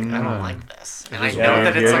reason I was like, I don't like this, and I Yeah, know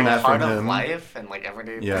that it's hearing like that part from of him. life and like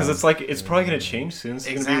everyday. Yeah. Because it's like it's probably gonna change soon. It's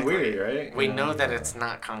Exactly. gonna be weird, right? We know that it's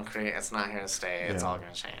not concrete. It's not here to stay. It's Yeah. all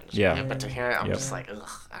gonna change. Yeah. But to hear it, I'm Yep. just like, ugh.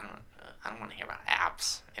 I don't want to hear about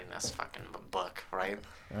apps in this fucking book, right?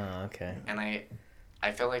 Oh, okay. And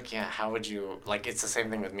I feel like, yeah, how would you, like, it's the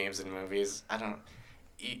same thing with memes and movies.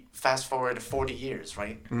 Fast forward 40 years,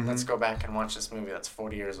 right? Mm-hmm. Let's go back and watch this movie that's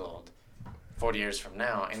 40 years old. 40 years from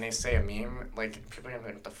now, and they say a meme, like, people are gonna be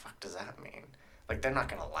like, what the fuck does that mean? Like, they're not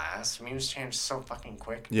gonna last. Memes change so fucking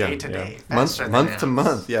quick. Yeah. Day to Yeah. day. month faster than month to else.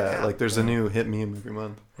 month. Yeah, like there's a new hit meme every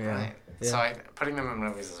month. Yeah. Right. Yeah. So putting them in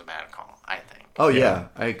movies is a bad call, I think. Oh yeah,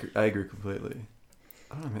 Yeah. I agree completely.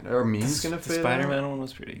 I don't know, man. Are memes gonna The fade? Spider-Man one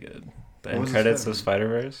was pretty good. The What end was the credits of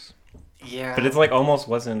Spider-Man? Spider-Verse. Yeah. But it's like almost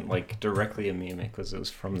wasn't like directly a meme because it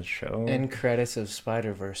was from the show. End credits of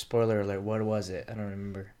Spider-Verse. Spoiler alert. What was it? I don't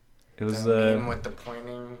remember. It was the meme the with the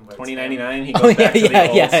pointing. with 2099. He Oh goes yeah, back to the yeah,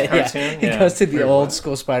 old yeah, yeah. cartoon. He Yeah. goes to the Wait, old what?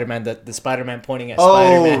 school Spider-Man. The Spider-Man pointing at Oh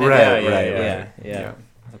Spider-Man. right, Yeah, right, yeah, right. yeah, yeah. yeah.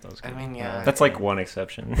 I thought that was I good. mean, yeah. That's like one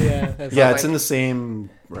exception. Yeah, that's Yeah, like- it's in the same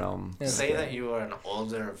realm. Yeah. Say that you were an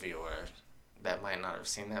older viewer that might not have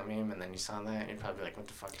seen that meme, and then you saw that, and you'd probably be like, what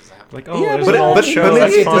the fuck does that mean? Like, oh, Yeah, there's But an it, old but, show. but maybe,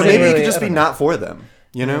 that's it, funny. maybe it Really, could just I be don't not for them.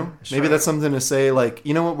 You know, Sure. maybe that's something to say. Like,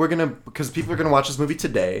 you know what, we're gonna, because people are gonna watch this movie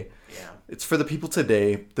today. Yeah. It's for the people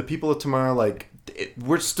today. The people of tomorrow, like,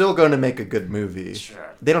 we're still going to make a good movie.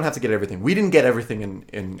 Sure. They don't have to get everything. We didn't get everything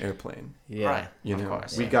in Airplane. Yeah. Right. You Of know,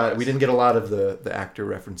 course. we Yeah. didn't get a lot of the actor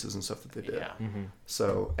references and stuff that they did. Yeah. Mm-hmm.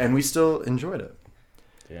 So, and we still enjoyed it,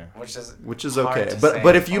 Yeah. Which is hard hard okay. to But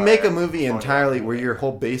say if you for- make a movie for entirely a where movie. your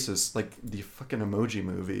whole basis, like the fucking Emoji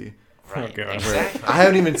Movie, Right. Oh, God. Exactly. I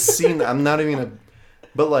haven't even seen that. I'm not even gonna.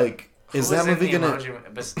 But like, Who is was that in movie the gonna?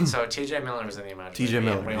 Emoji so T.J. Miller was in the Emoji T.J. Movie,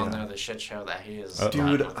 Miller, and we all yeah. know the shit show that he is. Dude,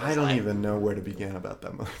 gotten with I his don't life. even know where to begin about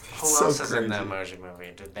that movie. Who It's so else is in the crazy. Emoji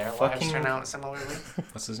Movie? Did their lives Fucking- turn out similarly?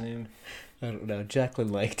 What's his name? I don't know.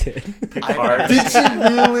 Jacqueline liked it. I've Did you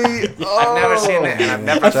really? I've never seen it, and I've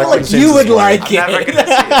never. I feel Jacqueline like James you is would one. like I'm never it. gonna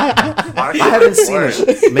see it. Mark I haven't your seen words.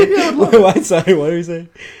 it. Maybe I would love it. Why? Sorry. What were you saying?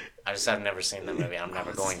 I just have never seen the movie. I'm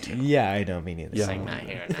never going to. Yeah, I know. Me neither. Yeah. Saying that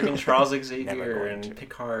here. Freaking Now. Charles Never Xavier going and to.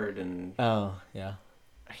 Picard and Oh, yeah.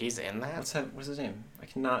 He's in that. what's his name? I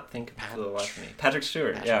cannot think of the last name. Patrick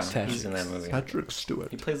Stewart. Patrick Yeah, Stewart. he's in that movie. Patrick Stewart.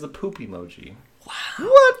 He plays the poop emoji.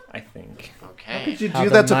 What? I think. Okay. Did you How do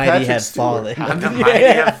the that to mighty Patrick had Stewart? fallen. How the mighty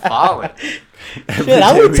have fallen. Every Shit,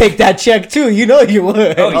 I day would we- take that check too. You know you would.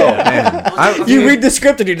 Oh, yeah. Man, I, You read the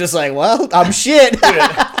script and you're just like, well, I'm shit.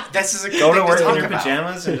 This is a good Go to thing work talk in your about.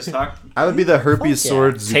 pajamas and just talk. I would be the herpes Fuck yeah.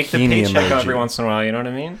 sword Take the zucchini paycheck emoji. every once in a while. You know what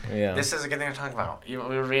I mean? Yeah. This is a good thing to talk about. We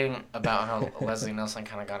were reading about how Leslie Nielsen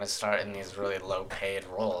kind of got his start in these really low-paid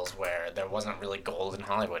roles where there wasn't really gold in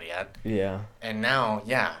Hollywood yet. Yeah. And now,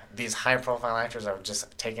 yeah, these high-profile actors are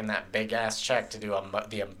just taking that big-ass check to do the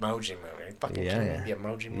Emoji Movie. Are you fucking Yeah, kidding yeah. me? The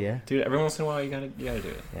Emoji Movie? Yeah. Dude, every once in a while you gotta do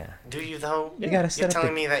it. Yeah. Do you, though? You gotta You're set up telling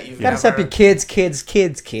your, me that you've you gotta set up never... your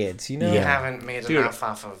kids. You know. You Yeah. haven't made Dude. enough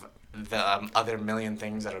off of the other million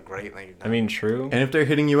things that are great that you've done. I mean, true. And if they're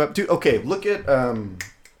hitting you up, dude. Okay, look at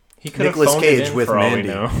He could have Nicolas phoned Cage it in with for all we Mandy.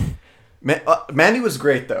 know. Mandy was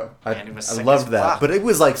great though. Mandy was I sick loved as that, fuck. but it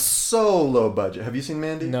was like so low budget. Have you seen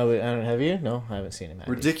Mandy? No, I don't. Have you? No, I haven't seen it.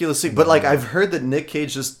 Mandy. Ridiculously, but like I've heard that Nick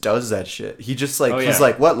Cage just does that shit. He just like Oh, he's yeah.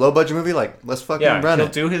 like, what, low budget movie? Like, let's fucking Yeah, run he'll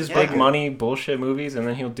it. do his Yeah. big money bullshit movies, and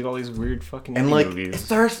then he'll do all these weird fucking And indie like movies.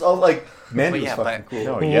 there's all like Mandy Well, yeah, was fucking but- cool.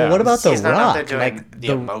 No, Well, yeah. what about The He's not out there Rock? doing Like the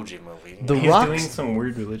the Emoji Movie. The He's Rock's- doing some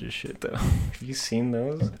weird religious shit though. Have you seen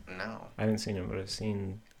those? No. I haven't seen them, but I've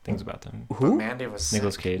seen things about them. But who? Mandy was sick.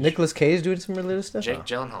 Nicolas Cage. Nicolas Cage doing some religious stuff. Jake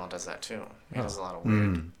Gyllenhaal does that too. He does a lot of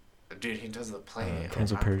weird. Dude, he does the play.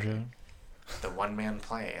 Prince of Persia. The one-man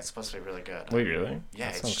play. It's supposed to be really good. Wait, really? Yeah, That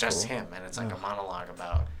it's sounds just cool. him, and it's like a monologue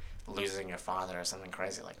about losing your father or something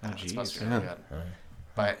crazy like that. Oh, It's supposed to be jeez. really Yeah. good.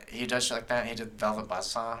 But he does shit like that. He did Velvet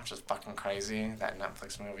Buzzsaw, which is fucking crazy. That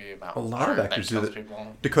Netflix movie about A lot of art actors do kills that.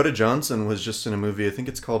 people. Dakota Johnson was just in a movie. I think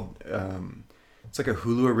it's called it's like a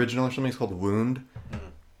Hulu original or something. It's called Wound.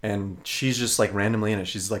 And she's just like randomly in it.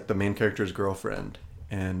 She's like the main character's girlfriend,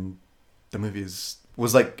 and the movie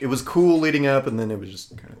was like, it was cool leading up, and then it was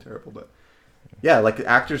just kind of terrible. But yeah, like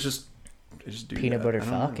actors just do Peanut that. Butter I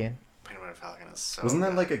don't know. Falcon. Peanut Butter Falcon is so Wasn't that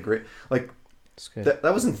good. like a great like It's good.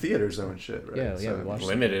 That was in theaters though and shit, right? Yeah, we watched it.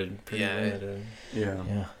 Limited, pretty Yeah. limited. Yeah.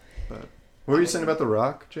 Yeah. But what were you saying about The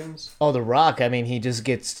Rock, James? Oh, The Rock. I mean, he just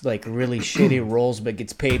gets like really shitty roles, but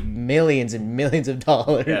gets paid millions and millions of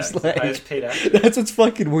dollars. Yeah, it's the like, highest paid actor. that's what's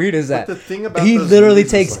fucking weird is that But the thing about he those literally movies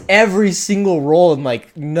is, takes like- every single role, and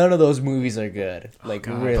like none of those movies are good. Like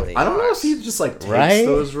God. really. I don't know if he just like takes Right?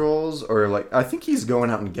 those roles or like I think he's going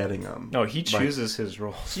out and getting them. No, he Like, chooses his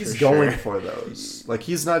roles. He's for going sure. for those. Like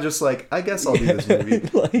he's not just like I guess I'll do this movie.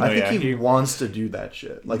 Like- I Oh, think yeah, he he- wants to do that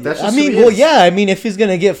shit. Like that's I just mean, who he well, is. yeah. I mean, if he's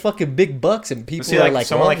gonna get fucking big bucks and people See, are like, like,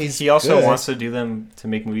 someone well, like he's he also good. wants to do them to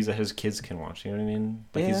make movies that his kids can watch. You know what I mean?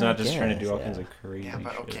 Like he's Yeah, not just trying to do all yeah. kinds of crazy Yeah,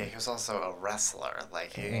 but shit. okay, he was also a wrestler.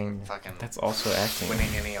 Like he ain't fucking That's also acting. winning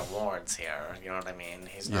any awards here. You know what I mean?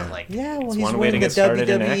 He's Yeah. not like Yeah, well, It's he's one way to winning the get started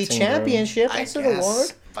in WWE acting, bro. Championship. I That's an guess,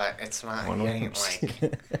 award. but it's not. One He way. ain't like.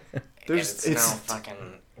 There's- it's it's- no fucking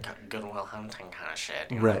Goodwill Hunting kind of shit.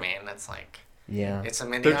 You know Right. what I mean? It's like Yeah. it's a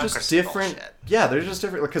They're mediocre just different. bullshit. Yeah, they're just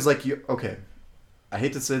different. Because like you, okay, I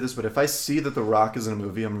hate to say this, but if I see that The Rock is in a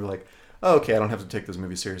movie, I'm gonna be like, oh, okay, I don't have to take this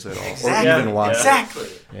movie seriously at all, Exactly. or even watch it. Exactly.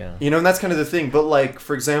 Yeah. You know, and that's kind of the thing. But like,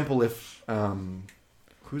 for example, if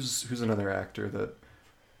who's another actor that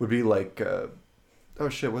would be like, oh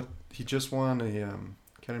shit, what he just won a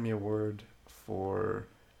Academy Award for.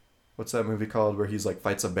 What's that movie called where he's like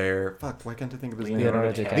fights a bear? Fuck, why can't I think of his name?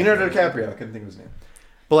 Leonardo DiCaprio. Leonardo DiCaprio. I couldn't think of his name.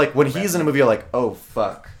 But like when he's in a movie, you're like, oh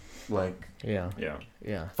fuck, like Yeah. Yeah.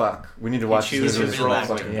 Yeah. fuck, we need to He watch this chooses movie. his really roles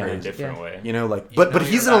in a fucking Yeah. very crazy. different Yeah. way. You know, like, You but know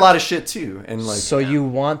he's you're in a lot not- of shit too, and like, So you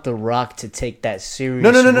want The Rock to take that serious no,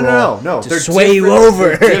 role to to sway you different-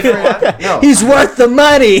 over. they're different. No, He's worth the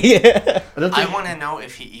money. I don't I think. want to know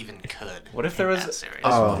if he even could. What if in there was that series.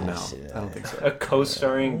 Oh no, I don't think a so.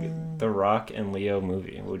 co-starring The Rock and Leo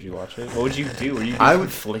movie? Would you watch it? What would you do? Would you be I would.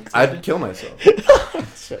 conflicted? I'd kill myself. Can't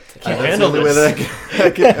That's the handle only way this.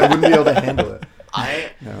 that I wouldn't be able to handle it. I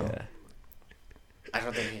No.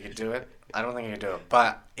 don't think he could do it. I don't think he could do it.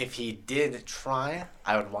 But if he did try,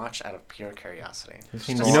 I would watch out of pure curiosity. Have you Just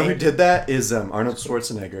You know to who see- did that is Arnold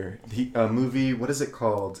Schwarzenegger. A movie. What is it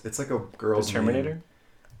called? It's like a The girl's Terminator?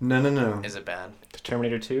 Name. No. Is it bad? The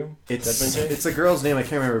Terminator 2? It's a girl's name. I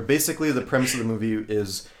can't remember. Basically, the premise of the movie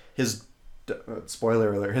is his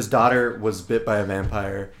spoiler alert. His daughter was bit by a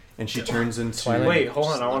vampire, and she turns into. Twilight? Wait, hold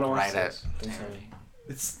on. I want to Look watch right this. Don't tell me.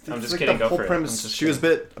 It's I'm just like kidding, the go whole for it. premise. I'm just She was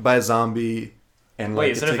bit by a zombie, and Wait,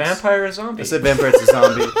 like, is it a takes- vampire or a zombie? I said vampire. It's a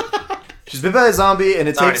zombie. She's bit by a zombie, and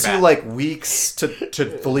it It's takes already you bad. like weeks to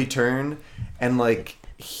fully turn. And like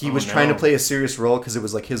he Oh, was trying to no. play a serious role because it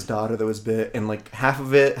was like his daughter that was bit, and like half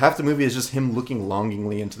the movie is just him looking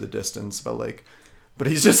longingly into the distance, but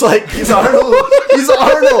he's just like he's Arnold. He's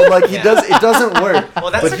Arnold. Like he does. It doesn't work.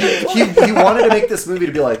 Well, that's But a good he wanted to make this movie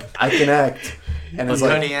to be like I can act, and it's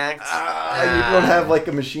like Zodiac. you don't have like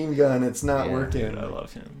a machine gun. It's not Yeah, working. Dude, I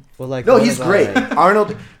love him. Well, like No, what he's about, great. like-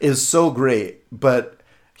 Arnold is so great, but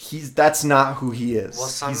that's not who he is. Well,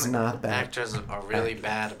 some he's not that. actors are really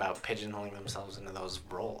bad about pigeonholing themselves into those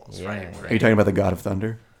roles, Yeah. right? Are you talking about the God of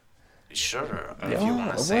Thunder? Sure, Yeah. if you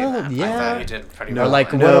want to say Well, that. I yeah. thought you did pretty No, Or well.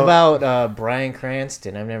 like, in no. it. what about Bryan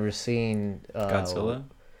Cranston? I've never seen Godzilla?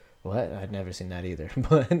 What? I've never seen that either.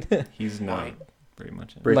 But He's not Why? very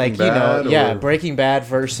much in it. Breaking like Bad, yeah, or- Breaking Bad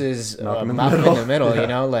versus Malcolm in the Malcolm in Middle. the Middle. Yeah. You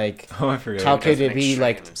know, like Oh, I forgot. how Two could it different be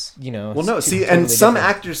like extremes. Well, no. two See, totally and some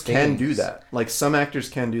different actors can do things. that. Like some actors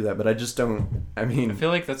can do that, but I just don't. I I mean, feel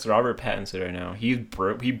like that's Robert Pattinson right now. He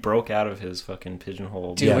broke out of his fucking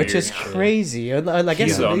pigeonhole. Dude, Yeah. which is shit. crazy. And I guess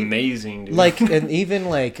He's amazing, dude. like and even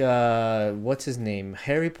like what's his name,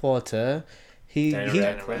 Harry Potter. Daniel He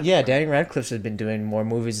Radcliffe. yeah, Danny Radcliffe has been doing more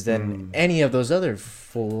movies than any of those other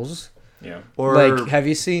fools. yeah. or Like, have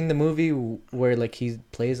you seen the movie where like he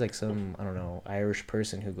plays like some I don't know Irish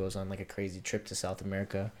person who goes on like a crazy trip to South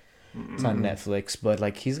America? It's on Netflix, but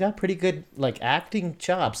like he's got pretty good like acting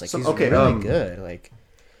chops. Like he's really good. Like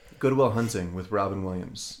Good Will Hunting with Robin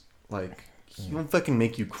Williams. Like he will fucking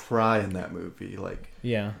make you cry in that movie. Like,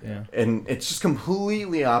 yeah, and it's just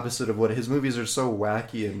completely opposite of what his movies are. So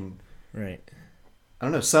wacky and. right. I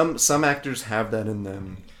don't know. Some actors have that in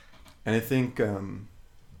them, and I think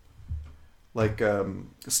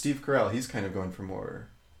Steve Carell, he's kind of going for more.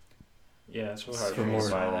 Yeah, it's really hard For for me to more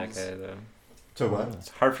buy that songs. guy, though. To what? It's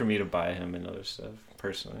hard for me to buy him and other stuff,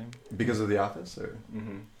 personally. Because of The Office, or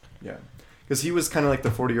Mm-hmm. yeah, because he was kind of like the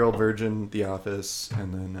 40-year-old virgin, The Office,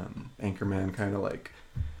 and then Anchorman, kind of like.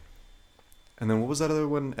 And then what was that other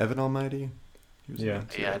one? Evan Almighty. He was in Yeah. that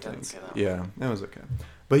too, Yeah, I think. didn't see that. Yeah, that was okay.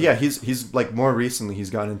 But yeah, he's like more recently he's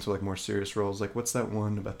gotten into like more serious roles. Like what's that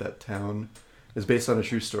one about that town? It's based on a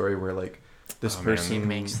true story where like this man. person He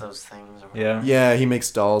makes those things. Or Yeah. Yeah, he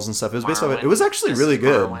makes dolls and stuff. It was based off it. It was actually This really is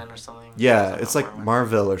good. Marwen or something? Yeah, Something it's about like Marwen?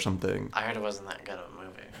 Marvel or something. I heard it wasn't that good of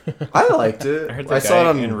a movie. I liked it. I heard the I guy saw it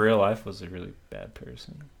on. in real life was a really bad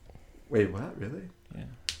person. Wait, what? Really? Yeah.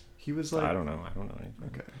 He was like. I don't know anything.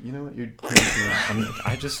 Okay, you know what? You're.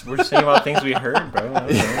 We're saying about things we heard, bro. I don't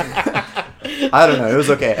know. I don't know. It was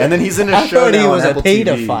okay. And then he's in a I show thought he now was on a Apple TV.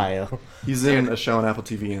 pedophile. He's in a show on Apple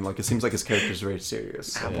TV, and like it seems like his character's very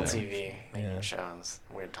serious. Apple Yeah. TV making Yeah. shows.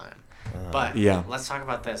 Weird time. But Yeah. let's talk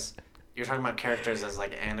about this. You're talking about characters as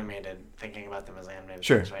like animated, thinking about them as animated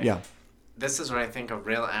Sure. things, right? Yeah. This is where I think a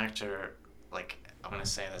real actor, like I'm gonna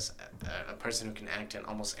say this, a person who can act in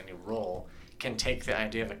almost any role can take the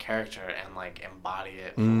idea of a character and like embody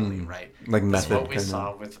it fully, right? Like That's method. what we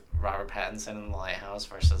saw with Robert Pattinson in The Lighthouse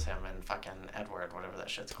versus him and fucking Edward, whatever that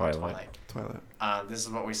shit's called, Twilight. Twilight. This is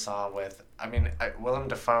what we saw with, Willem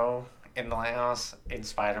Dafoe in The Lighthouse, in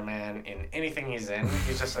Spider-Man, in anything he's in.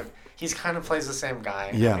 He's just he's kind of plays the same guy.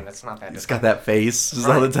 Yeah. I mean, it's not that He's different. got that face just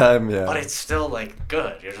all the time. Yeah. But it's still like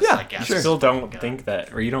good. You're just Yeah, like, yeah, sure. You still don't good. think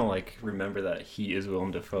that, or you don't like remember that he is Willem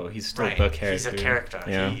Dafoe. He's still Right. the character. He's a character.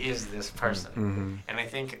 Yeah. He is this person. Mhm. And I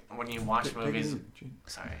think when you watch movies, Gene.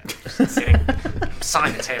 sorry, I'm just sitting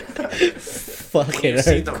beside the table. When Fucking you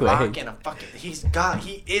see The Rock earthquake. in a fucking,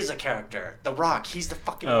 he is a character. The Rock, he's the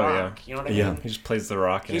fucking Oh, Rock. yeah. You know what I Yeah. mean? He just plays the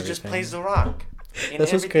Rock and He everything. just plays The Rock. in That's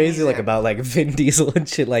what's everything crazy, he's like in. about like Vin Diesel and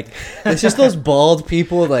shit. Like, it's just those bald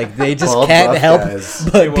people. Like, they just Bald, can't buff help guys.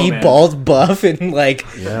 but Well, be man. bald, buff, and like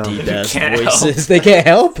Yeah. deep You ass can't voices. They can't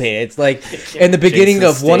help it. It's like in the beginning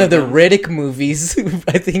Jason of one of the Statham. Riddick movies,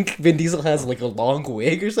 I think Vin Diesel has like a long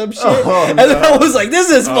wig or some shit. Oh, and then I was like, this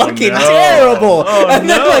is Oh, fucking no. terrible. Oh, and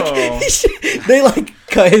then no. like they like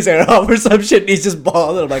cut his hair off or some shit, and he's just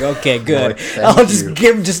bald. And I'm like, okay, good. Like, thank I'll just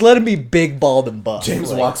you. just let him be big, bald, and buff. James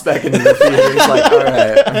Like, walks back into the theater. He's like, all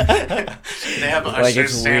right. They have Like,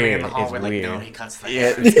 ushers it's standing in weird. the hallway It's like, no, weird. he cuts the Yeah,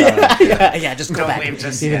 hair. it's done. yeah, just go Don't back. leave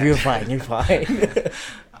just you're, yet. you're fine. You're fine.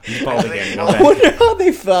 He's bald again. Go I back. wonder how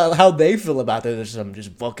they feel about that. There's some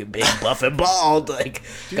just fucking big, buff and bald. Like,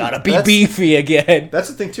 gotta be that's- beefy again. That's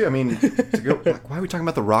the thing too. I mean, to go, like, why are we talking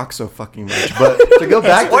about The Rock so fucking much? But to go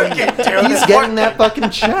back, working, dude. he's It's getting that fucking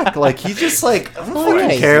check. Like he's just like, I don't Oh, yeah, fucking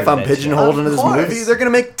he's care if getting I'm that pigeonholed check. into this Of course. movie. They're gonna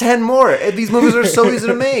make 10 more. These movies are so easy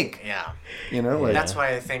to make. Yeah. You know, like That's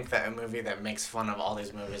why I think that a movie that makes fun of all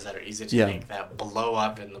these movies that are easy to Yeah. make, that blow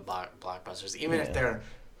up in the blockbusters, even if they're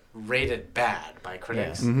rated bad by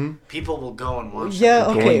critics, Mm-hmm. people will go and watch Yeah,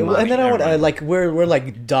 them. okay. going Well, and then I money, would everyone. like we're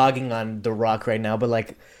like dogging on The Rock right now, but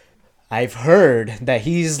like I've heard that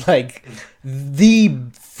he's like the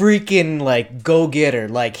freaking like go getter.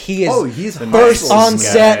 Like he is Oh, he's first hustles on guy.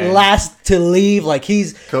 set, last to leave. Like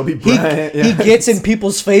he's Kobe he, Bryant. he yeah. gets in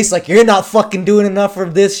people's face like you're not fucking doing enough for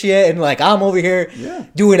this shit, and like I'm over here Yeah.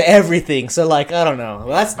 doing everything. So like I don't know.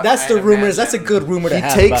 That's But the I'd rumors. That's a imagine good rumor to He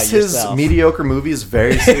have takes about his yourself. mediocre movies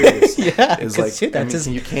very serious. Yeah, is 'cause like shit, that's his-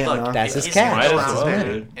 you can't Look, knock that's it. his he's cash. gonna Might go as out well, there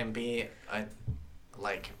dude. and be a,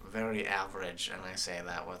 like very average, and I say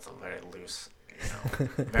that with a very loose,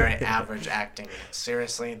 very average acting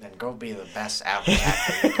seriously, then go be the best average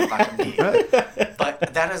actor you can fucking be.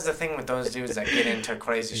 But that is the thing with those dudes that get into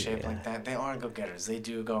crazy shape like that. They are go-getters. They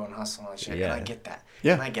do go and hustle and shit, and I Yeah. get that.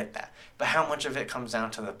 Yeah. And I get that. But how much of it comes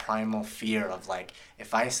down to the primal fear of like,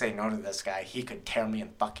 if I say no to this guy, he could tear me in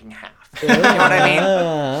fucking half. You know what I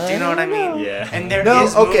mean? Do you know what I mean? Yeah. And there No,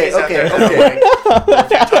 is okay, movies out okay, there that are like,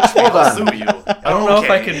 if you touch me, Hold I'll on. sue you. I don't know if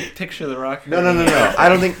I Okay. can picture The Rock. No. I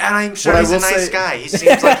don't think. And I'm sure What I he's a will nice say- guy. He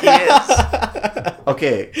seems like he is.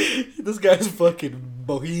 Okay, This guy's fucking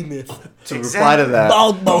behemoth. to reply to that,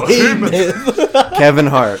 Bald behemoth. Kevin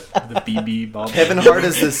Hart. The BB ball. Kevin Hart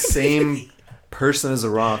is the same person as The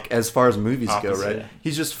Rock as far as movies go, Opposite. right?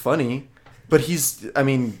 He's just funny, but he's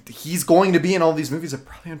going to be in all these movies that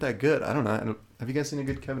probably aren't that good. I don't know. Have you guys seen a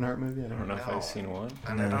good Kevin Hart movie? I don't know if No. I've seen one.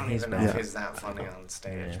 And I don't he's even know if bad. he's that funny on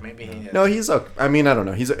stage. Maybe he is. No, he's okay. I mean, I don't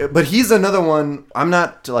know. But he's another one. I'm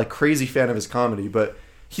not like crazy fan of his comedy, but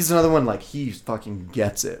he's another one. Like he fucking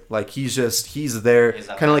gets it. Like he's there, He's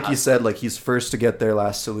a kind of like you hustler. said. Like he's first to get there,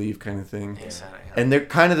 last to leave, kind of thing. He said it, yeah. And they're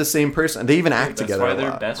kind of the same person. They even act That's together why a they're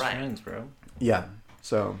lot. best Right. friends, bro. Yeah.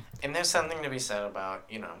 So And there's something to be said about,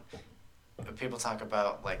 people talk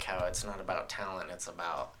about like how it's not about talent, it's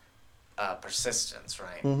about persistence,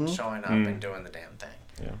 right? Mhm. Showing up Mm. and doing the damn thing.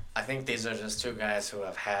 Yeah. I think these are just two guys who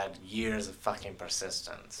have had years of fucking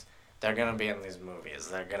persistence. They're gonna be in these movies.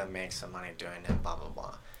 They're gonna make some money doing it, blah, blah,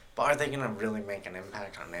 blah. But are they gonna really make an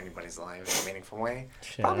impact on anybody's life in a meaningful way?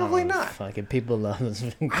 Probably not. Fucking people love this.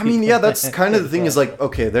 I mean, yeah, that's kind of the thing. Is like,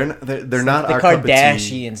 okay, they're not the our cup of tea.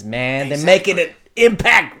 Kardashians, man. They're Exactly. making it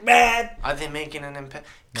Impact, man. Are they making an impact?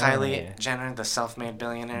 Oh, Kylie yeah. Jenner, the self-made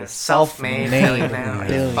billionaire. The Self-made self-made billionaire. Are you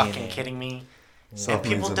billionaire. fucking kidding me? And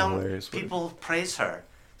Self-made's people an don't. hilarious word. People praise her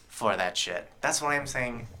for that shit. That's why I'm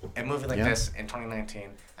saying a movie like Yeah. this in 2019,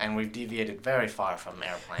 and we've deviated very far from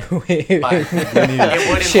Airplane. But Wait, it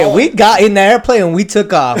would shit, involve- we got in the airplane and we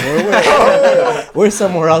took off. We're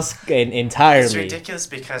somewhere else entirely. It's ridiculous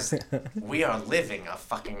because we are living a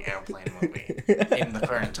fucking airplane movie in the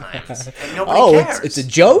current times, and nobody Oh, cares. it's a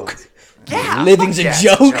joke? Yeah, Living's a fuck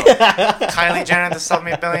yeah, joke? it's a joke. Kylie Jenner, the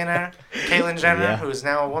self-made billionaire. Caitlyn Jenner, Yeah. who's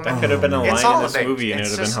now a woman. That could have been a It's line all in this big- movie, and it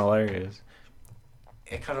it's would have been just- hilarious.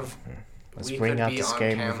 It could have. Let's We bring could out be the on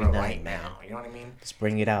scary camera movie night, right man. now. You know what I mean? Let's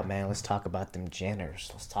bring it out, man. Let's talk about them Jenners.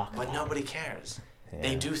 Let's talk But about nobody cares. Yeah.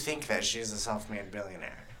 They do think that she's a self-made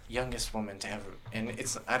billionaire, youngest woman to ever. And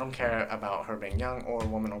it's I don't care about her being young or a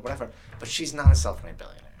woman or whatever, but she's not a self-made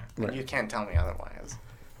billionaire. Right. And you can't tell me otherwise.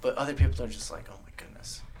 But other people are just like, oh my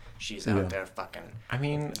goodness, she's Yeah. out there fucking I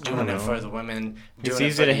mean, I doing don't it know. for the women. It's doing it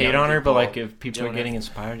easy for to the hate young on her, but people, like if people are doing getting it-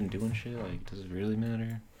 inspired and doing shit, like does it really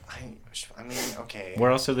matter? I mean, okay.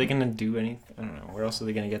 Where else are they gonna do anything? I don't know. Where else are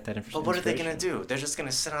they gonna get that information? But what are they gonna do? They're just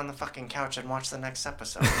gonna sit on the fucking couch and watch the next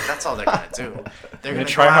episode. That's all they're gonna do. They're They're gonna gonna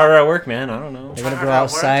try go out- harder at work, man. I don't know. They're gonna Try go hard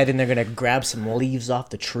at work. outside and they're gonna grab some leaves off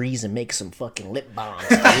the trees and make some fucking lip balms.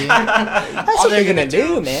 Dude. That's what they're gonna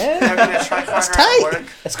do, man. They're gonna try That's harder at tight. work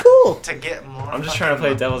That's cool. to get more. I'm just trying to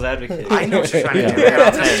play devil's advocate. I know what you're trying to Yeah. do. Man.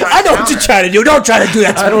 I'm just trying I to know what you're counter. trying to do. Don't try to do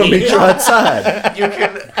that to I don't me. meet you outside. You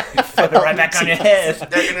can. right back on your head.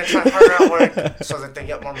 They're gonna try harder at work so that they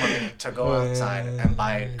get more money to go outside and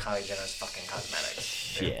buy Kylie Jenner's fucking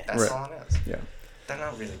cosmetics. Yeah. That's Right. all it is. Yeah. They're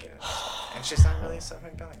not really getting it. And she's not really a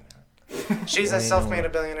self-made billionaire. She's as self-made a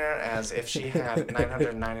billionaire as if she had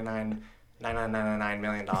 $999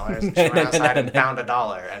 million. She went outside and found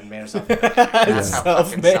 $1 and made herself a billionaire. That's how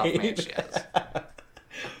fucking Self-made. self-made she is.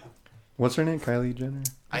 What's her name? Kylie Jenner?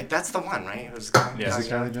 That's the one, right? Who's Yeah. Is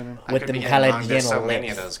it Kylie Jenner? I With could them be getting wrong. Kylie There's so Jenner many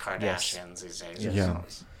of lips. those Kardashians these days. Yeah.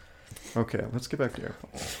 Okay, let's get back to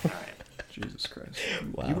Airplane. All right. Jesus Christ.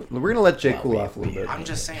 Wow. We're gonna let Jake Wow, cool we- off a little bit. I'm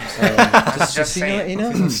just saying. Just, just just saying. you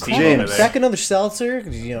know, Steve James. over there. crack another seltzer.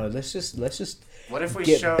 You know, let's just What if we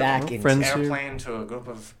get showed back in. Friends here. Airplane to a group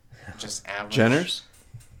of just average Jenners?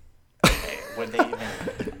 Okay, would they even?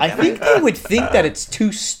 I think they would think that it's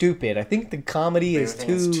too stupid. I think the comedy They is would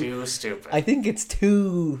think it's too. too stupid. I think it's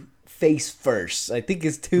too face first. I think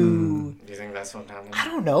it's too. Do you think that's what happened? I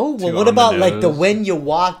don't know. Well, Too what on the about like the nose. when you're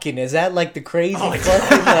walking? Is that like the crazy Oh,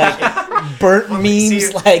 fucking like burnt Well, memes?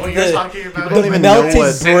 see, Like when you're the talking about don't the even know melted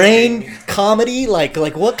what- brain comedy? Like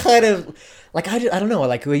what kind of like I don't know.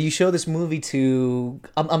 Like when you show this movie to,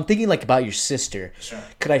 I'm thinking like about your sister. Sure.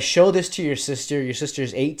 Could I show this to your sister? Your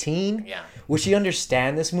sister's 18. Yeah. Would she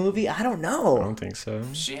understand this movie? I don't know. I don't think so.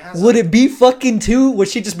 She has. Would it be fucking too? Would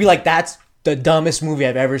she just be like, that's the dumbest movie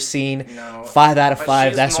I've ever seen? No. 5 out of But 5.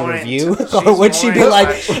 she's That's a more review. into- Or she's would she more be in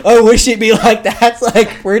like, touch- or would she be like, that's like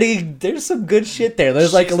pretty? There's some good shit there.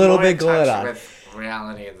 There's like a she's little more in bit going touch on. With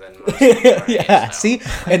reality than most people our age, Yeah. though. See,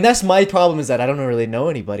 and that's my problem is that I don't really know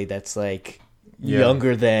anybody that's like Yeah.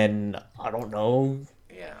 younger than I don't know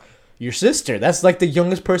Yeah. your sister. That's like the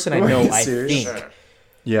youngest person I Are know. you I serious? think. Sure.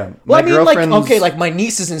 Yeah. Well, I My mean, like girlfriend's- okay, like my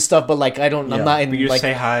nieces and stuff, but like I don't. I'm Yeah. not in But you like.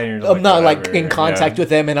 say hi and you're I'm not like whatever. in contact Yeah. with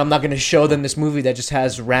them, and I'm not gonna show them this movie that just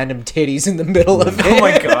has random titties in the middle of it. Oh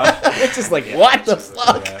my god. It's just like what the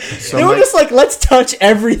fuck? Yeah. So they were my- just like, let's touch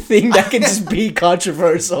everything that can just be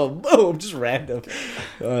controversial. Boom, just random.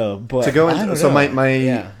 But to go I into don't so know. my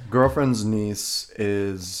Yeah. girlfriend's niece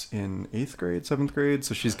is in 8th grade 7th grade,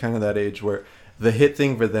 so she's kind of that age where the hit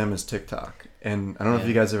thing for them is TikTok. And I don't know if Yeah.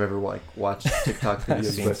 you guys have ever like watched TikTok I've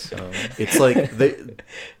videos, seen but some. it's like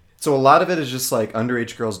so a lot of it is just like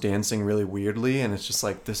underage girls dancing really weirdly, and it's just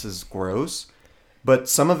like this is gross. But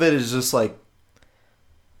some of it is just like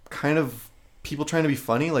kind of people trying to be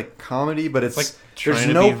funny, like comedy, but it's Like there's trying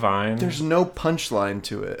to no be Vine. there's no punchline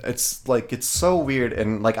to it. It's like it's so weird,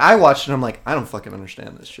 and like I watched it, I'm like I don't fucking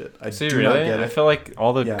understand this shit. I See, do really? not get I it. feel like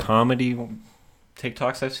all the Yeah. comedy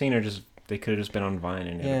TikToks I've seen are just they could have just been on Vine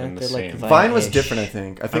and it Yeah, would have been the they're like same. Vine- Vine was Vine-ish. different, I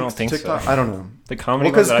think. I think don't think so. TikTok. I don't know. The comedy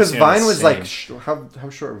Well, because ones that I've seen are Vine the was like same. how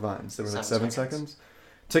short were Vines? They were like 7 7 seconds.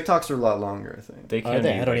 TikToks are a lot longer, I think. They Are can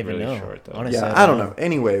they? be I don't like, even really know. short though. Honestly. Yeah, I I don't don't know. know.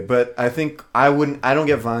 Anyway, but I think I don't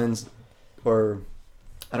get Vines or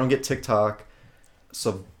I don't get TikTok,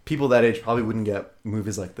 so people that age probably wouldn't get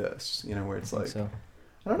movies like this. You know, where it's like So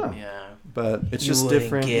I don't know, Yeah. but it's You just wouldn't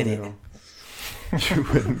different. get you it. know. You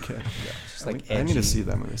wouldn't get it. Just Just like I need to edgy. see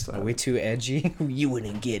that movie. Are we too edgy? You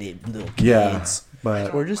wouldn't get it, little kids. Yeah,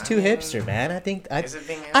 but We're just too hipster, man. I think Is it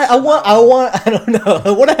being I want I don't know.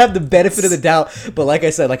 I want to have the benefit of the doubt, but like I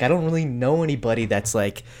said, like I don't really know anybody that's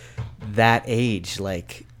like that age.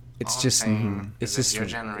 Like it's All I'm just saying it's is just if your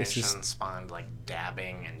it's generation just spawned like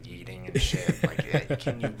dabbing and eating and shit. Like,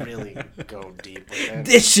 can you really go deep with it?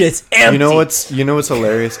 this shit's empty. you know what's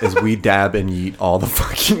hilarious is we dab and yeet all the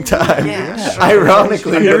fucking time. Yeah, sure.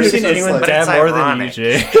 Ironically, I've never it's seen just anyone like- dab it's more than you, ironic.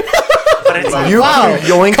 Jay. But it's like, You Wow.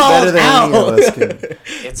 yoink Called better than any out. of us can.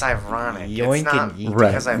 it's ironic. Yoink it's not and yeet. Right.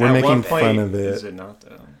 because I We're love making it. fun of it. Is it not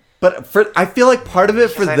though? But I feel like part of it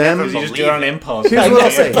for Because I them. never Because you just do it on impulse. Here's what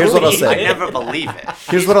I'll say. Here's what I'll I say. never believe it.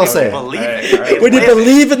 Here's what I'll say. Believe Alright, it. alright. They when you live it.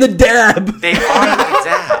 believe in the dab. They are the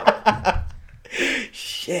dab.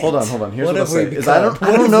 Shit. Hold on. Here's what I'll have say. we Is I become? don't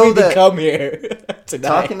What have know we that become here tonight.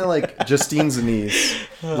 talking to like Justine's niece,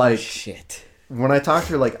 Oh, like shit. when I talk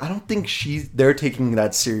to her, like I don't think they're taking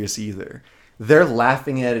that serious either. They're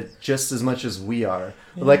laughing at it just as much as we are.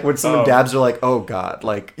 Like when someone Oh. dabs, they're like, "Oh God!"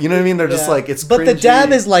 Like you know what I mean? They're just Yeah. like it's. But the cringy,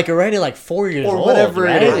 dab is like already like 4 years or old, whatever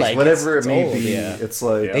right? it is, Like, whatever it's it may old, be. yeah. It's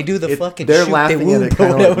like They do the fucking They're shoot laughing they at whoop it or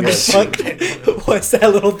kind of whatever like the fuck. What's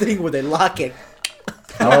that little thing where they lock it?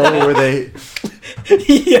 oh, where they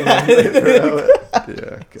Yeah.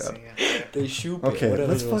 yeah, God. They shoot it. Okay,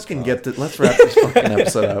 whatever let's it was fucking called. get let's wrap this fucking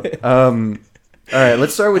episode up. All right,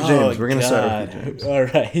 let's start with James. Oh, We're gonna start God. with you, James.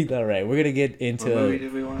 All right. We're gonna get What movie into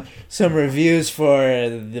did we watch? some reviews for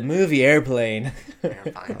the movie Airplane. You're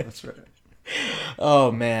fine. That's right.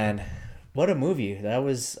 Oh man, what a movie! I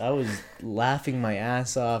was laughing my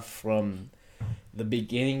ass off from the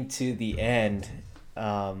beginning to the end.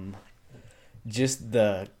 Just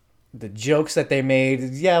the jokes that they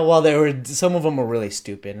made. Yeah, while they were some of them were really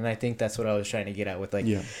stupid, and I think that's what I was trying to get at with like.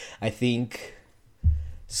 Yeah. I think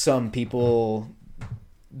some people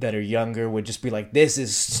that are younger would just be like, "This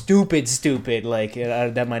is stupid." Like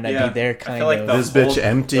that might not be their kind I feel like of. the This bitch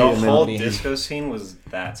empty The and then- whole disco scene was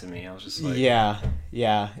that to me. I was just like,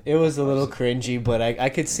 Yeah, it was a little cringy, but I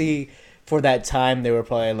could see for that time they were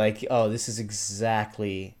probably like, oh, this is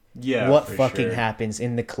exactly yeah, what for fucking sure. happens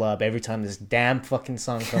in the club every time this damn fucking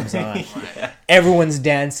song comes on. Yeah. Everyone's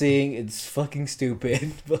dancing. It's fucking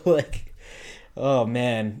stupid, but like, oh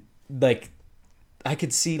man, like I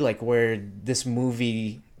could see like where this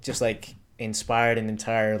movie just like inspired an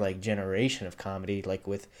entire like generation of comedy. Like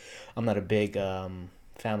with, I'm not a big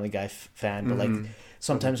Family Guy fan, but like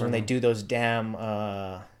sometimes when they do those damn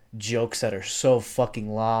jokes that are so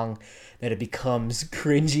fucking long that it becomes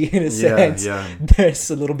cringy in a sense. Yeah.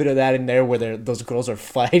 There's a little bit of that in there where those girls are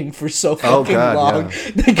fighting for so fucking God, long.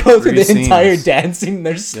 yeah. They go through 3 the entire scenes. dancing and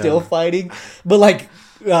they're still Yeah. fighting. But like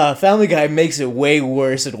Family Guy makes it way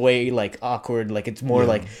worse and way like awkward. Like it's more Yeah.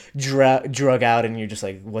 like drug out and you're just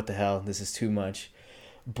like, what the hell? This is too much.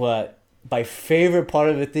 But my favorite part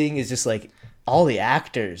of the thing is just like all the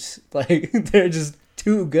actors. Like they're just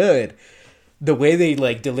too good. The way they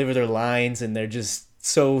like deliver their lines and they're just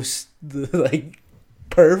so like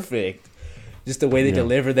perfect. Just the way they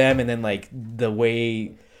deliver them and then like the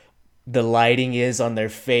way the lighting is on their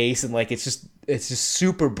face and like it's just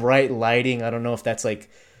super bright lighting. I don't know if that's like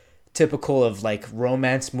typical of like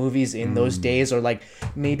romance movies in those days or like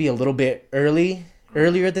maybe a little bit earlier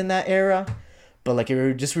than that era. But like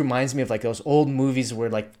it just reminds me of like those old movies where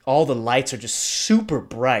like all the lights are just super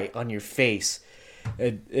bright on your face.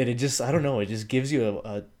 It just, I don't know, it just gives you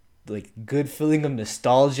a like good feeling of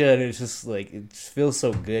nostalgia and it's just like it just feels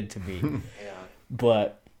so good to me. Yeah.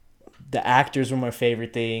 But the actors were my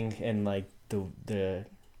favorite thing and like the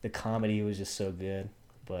comedy was just so good.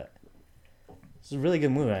 But it's a really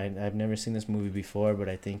good movie. I've never seen this movie before, but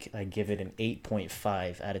I think I give it an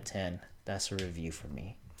 8.5 out of 10. That's a review for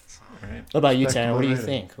me. Right. What about you, Tanner? What do you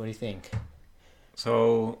Respectable think?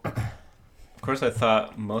 So, of course, I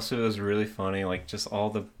thought most of it was really funny. Like just all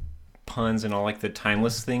the puns and all like the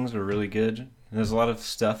timeless things were really good. And there's a lot of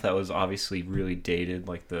stuff that was obviously really dated,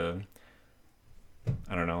 like the,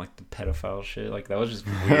 I don't know, like the pedophile shit. Like that was just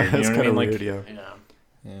weird. You It's know what I kind of mean? Like weird, yeah. Yeah.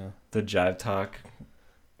 Yeah. the jive talk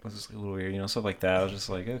was just a little weird, stuff like that. I was just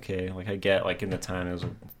like, okay, like I get, like in the time it was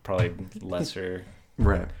probably lesser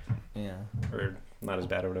Right. Yeah. or not as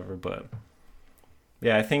bad or whatever, but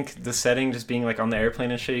yeah, I think the setting just being like on the airplane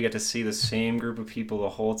and shit, you get to see the same group of people the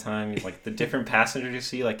whole time. Like the different passengers you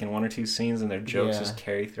see like in 1 or 2 scenes and their jokes Yeah. just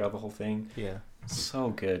carry throughout the whole thing. Yeah. So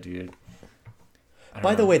good, dude. I don't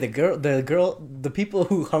By the know. way, the people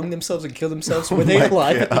who hung themselves and killed themselves, were they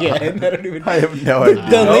alive at the end? I don't even. I have no The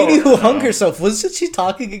idea. lady who No. hung herself, wasn't she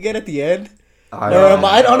talking again at the end? I honestly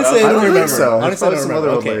I don't don't think remember. so. It's Honestly, I probably don't some remember. other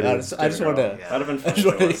old Okay, lady. I just wanted to. Yeah. That'd have been I fun. just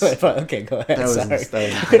wanted to clarify. Okay, go ahead. That was Sorry.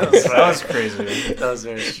 That was crazy. Those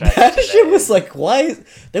are stretched That today. shit was like, why?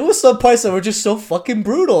 There was some parts that were just so fucking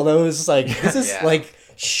brutal. That was like, this is Yeah. like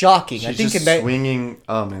shocking. She's I think just in that, swinging.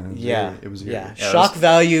 Oh man, it was yeah, weird. Yeah, shock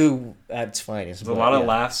value at its finest. There's a but lot of yeah.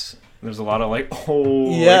 laughs. There's a lot of like, oh,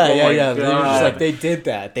 Yeah, like, oh yeah, my yeah. They were just God. like they did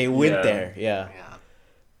that. They went Yeah. there. Yeah.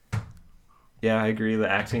 Yeah. Yeah, I agree. The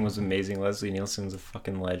acting was amazing. Leslie Nielsen's a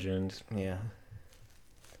fucking legend. Yeah.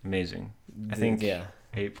 Amazing. I think Yeah.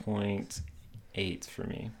 8.8 for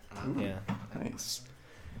me. Yeah. Nice.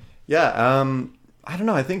 Yeah. I don't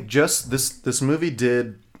know. I think just this movie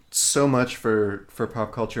did so much for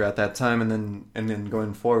pop culture at that time, and then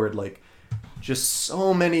going forward, like just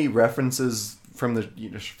so many references from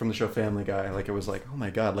the show Family Guy. Like it was like, oh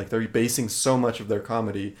my god, like they're basing so much of their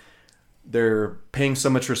comedy. They're paying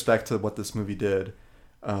so much respect to what this movie did.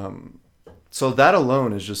 So that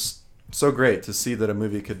alone is just so great to see that a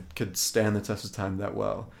movie could stand the test of time that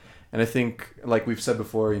well. And I think, like we've said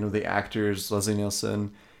before, the actors, Leslie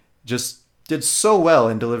Nielsen, just did so well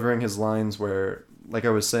in delivering his lines where, like I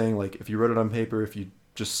was saying, like if you wrote it on paper, if you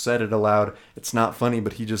just said it aloud, it's not funny,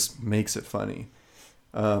 but he just makes it funny.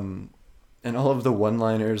 And all of the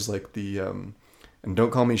one-liners, like the and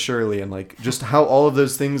Don't Call Me Shirley, and like just how all of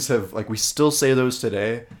those things have, like, we still say those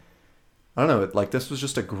today. I don't know, like this was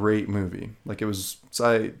just a great movie. Like it was, so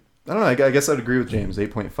I don't know, I guess I'd agree with James.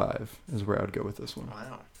 8.5 is where I would go with this one.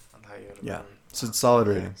 Wow. I thought you would have Yeah, been... it's a solid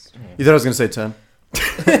rating. Yes. You thought I was gonna say 10?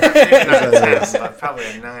 Maybe not 10, but probably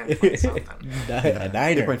a 9 point something. A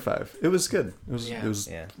niner. 8.5. It was good. It was Yeah.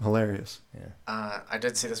 Yeah. hilarious. I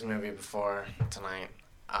did see this movie before tonight,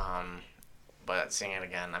 but seeing it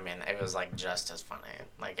again, I mean, it was like just as funny.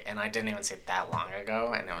 Like, and I didn't even see it that long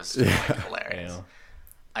ago, and it was still like hilarious. Yeah.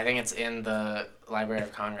 I think it's in the Library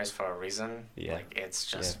of Congress for a reason. Yeah. Like, it's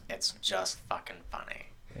just fucking funny.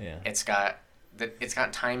 Yeah. It's got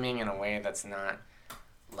timing in a way that's not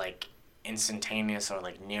like instantaneous or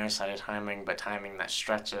like nearsighted timing, but timing that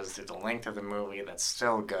stretches through the length of the movie that's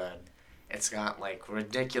still good. It's got like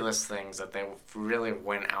ridiculous things that they really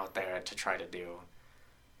went out there to try to do.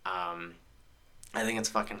 I think it's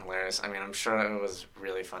fucking hilarious. I mean, I'm sure it was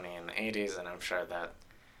really funny in the 80s, and I'm sure that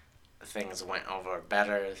things went over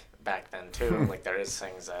better back then too. Like there is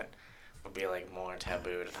things that would be like more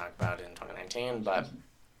taboo to talk about in 2019, but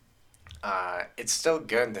it's still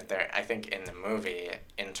good that they're, I think, in the movie,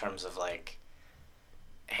 in terms of like,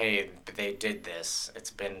 hey, they did this,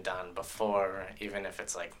 it's been done before, even if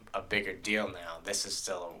it's like a bigger deal now, this is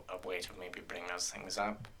still a way to maybe bring those things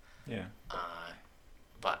up. Yeah.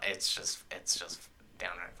 But it's just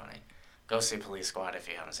downright funny. Go see Police Squad if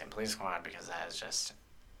you haven't seen Police Squad, because that is just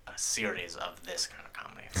a series of this kind of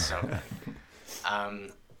comedy. It's so good.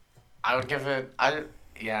 I would give it, I'm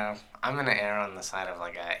gonna err on the side of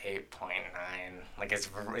like a 8.9. Like it's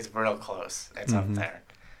real close. It's up there.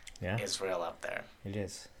 Yeah. It's real up there. It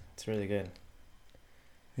is. It's really good.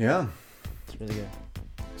 Yeah. It's really good.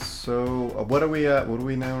 So what are we at? What are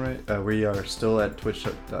we now, right? We are still at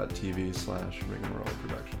twitch.tv/Rigmarole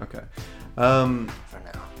Production. Okay. For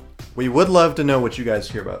now. We would love to know what you guys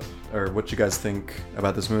hear about, or what you guys think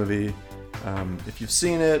about this movie. If you've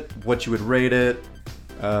seen it, what you would rate it.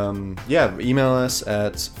 Email us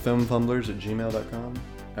at filmfumblers@gmail.com.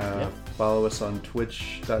 Follow us on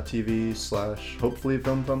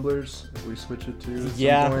twitch.tv/hopefullyfilmfumblers if we switch it to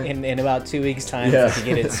some point. in about 2 weeks' time, Yeah. if we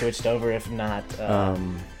can get it switched over. If not,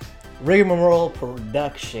 Rigmarole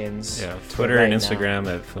Productions. Yeah. for Twitter right and now. Instagram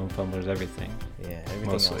at Film Fumblers, everything. Yeah,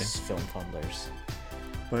 everything Mostly. else Film Fumblers.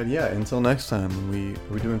 But yeah, until next time, are we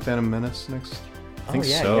doing Phantom Menace next? I think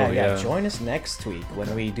yeah, so, yeah. yeah. Join us next week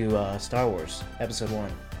when we do Star Wars Episode 1,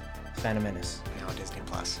 Phantom Menace. Now Disney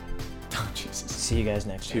Plus. Oh Jesus! See you guys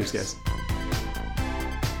next time. Cheers, guys.